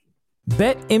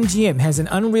 BetMGM has an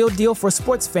unreal deal for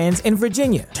sports fans in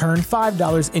Virginia. Turn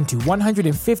 $5 into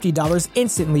 $150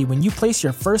 instantly when you place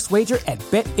your first wager at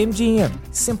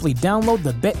BetMGM. Simply download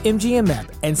the BetMGM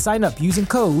app and sign up using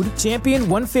code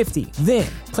Champion150. Then,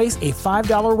 place a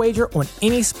 $5 wager on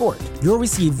any sport. You'll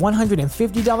receive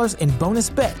 $150 in bonus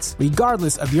bets,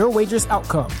 regardless of your wager's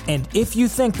outcome. And if you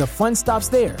think the fun stops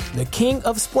there, the King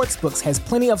of Sportsbooks has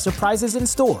plenty of surprises in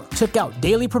store. Check out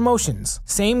daily promotions,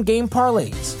 same-game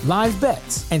parlays, live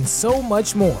bets, and so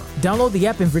much more. Download the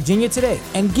app in Virginia today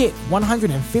and get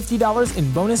 $150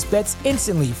 in bonus bets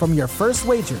instantly from your first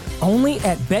wager. Only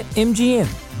at BetMGM.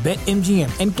 BetMGM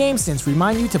and GameSense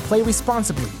remind you to play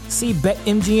responsibly. See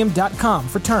BetMGM.com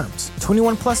for terms.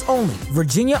 21 plus only.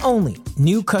 Virginia only.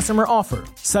 New customer offer.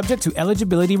 Subject to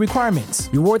eligibility requirements.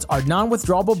 Rewards are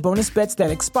non-withdrawable bonus bets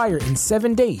that expire in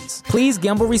 7 days. Please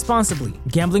gamble responsibly.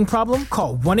 Gambling problem?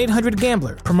 Call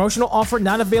 1-800-GAMBLER. Promotional offer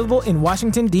not available in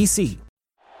Washington, D.C.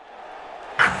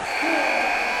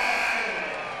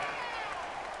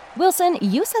 Wilson,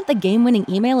 you sent the game-winning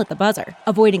email at the buzzer,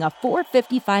 avoiding a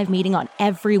 4:55 meeting on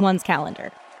everyone's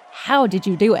calendar. How did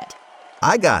you do it?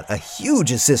 I got a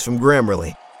huge assist from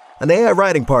Grammarly, an AI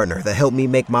writing partner that helped me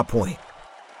make my point.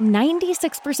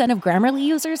 96% of Grammarly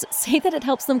users say that it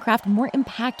helps them craft more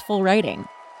impactful writing.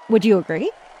 Would you agree?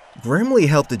 Grammarly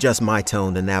helped adjust my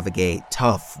tone to navigate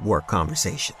tough work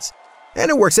conversations.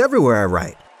 And it works everywhere I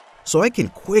write, so I can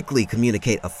quickly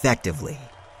communicate effectively.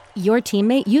 Your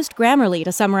teammate used Grammarly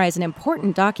to summarize an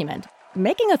important document,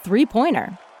 making a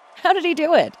 3-pointer. How did he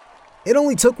do it? It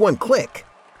only took one click.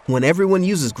 When everyone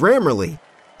uses Grammarly,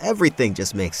 everything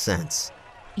just makes sense.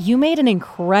 You made an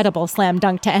incredible slam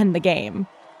dunk to end the game.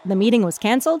 The meeting was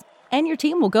canceled, and your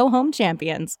team will go home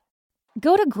champions.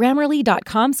 Go to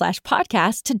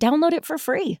Grammarly.com/podcast to download it for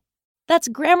free. That's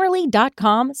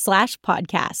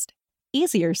Grammarly.com/podcast.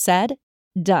 Easier said,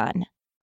 done.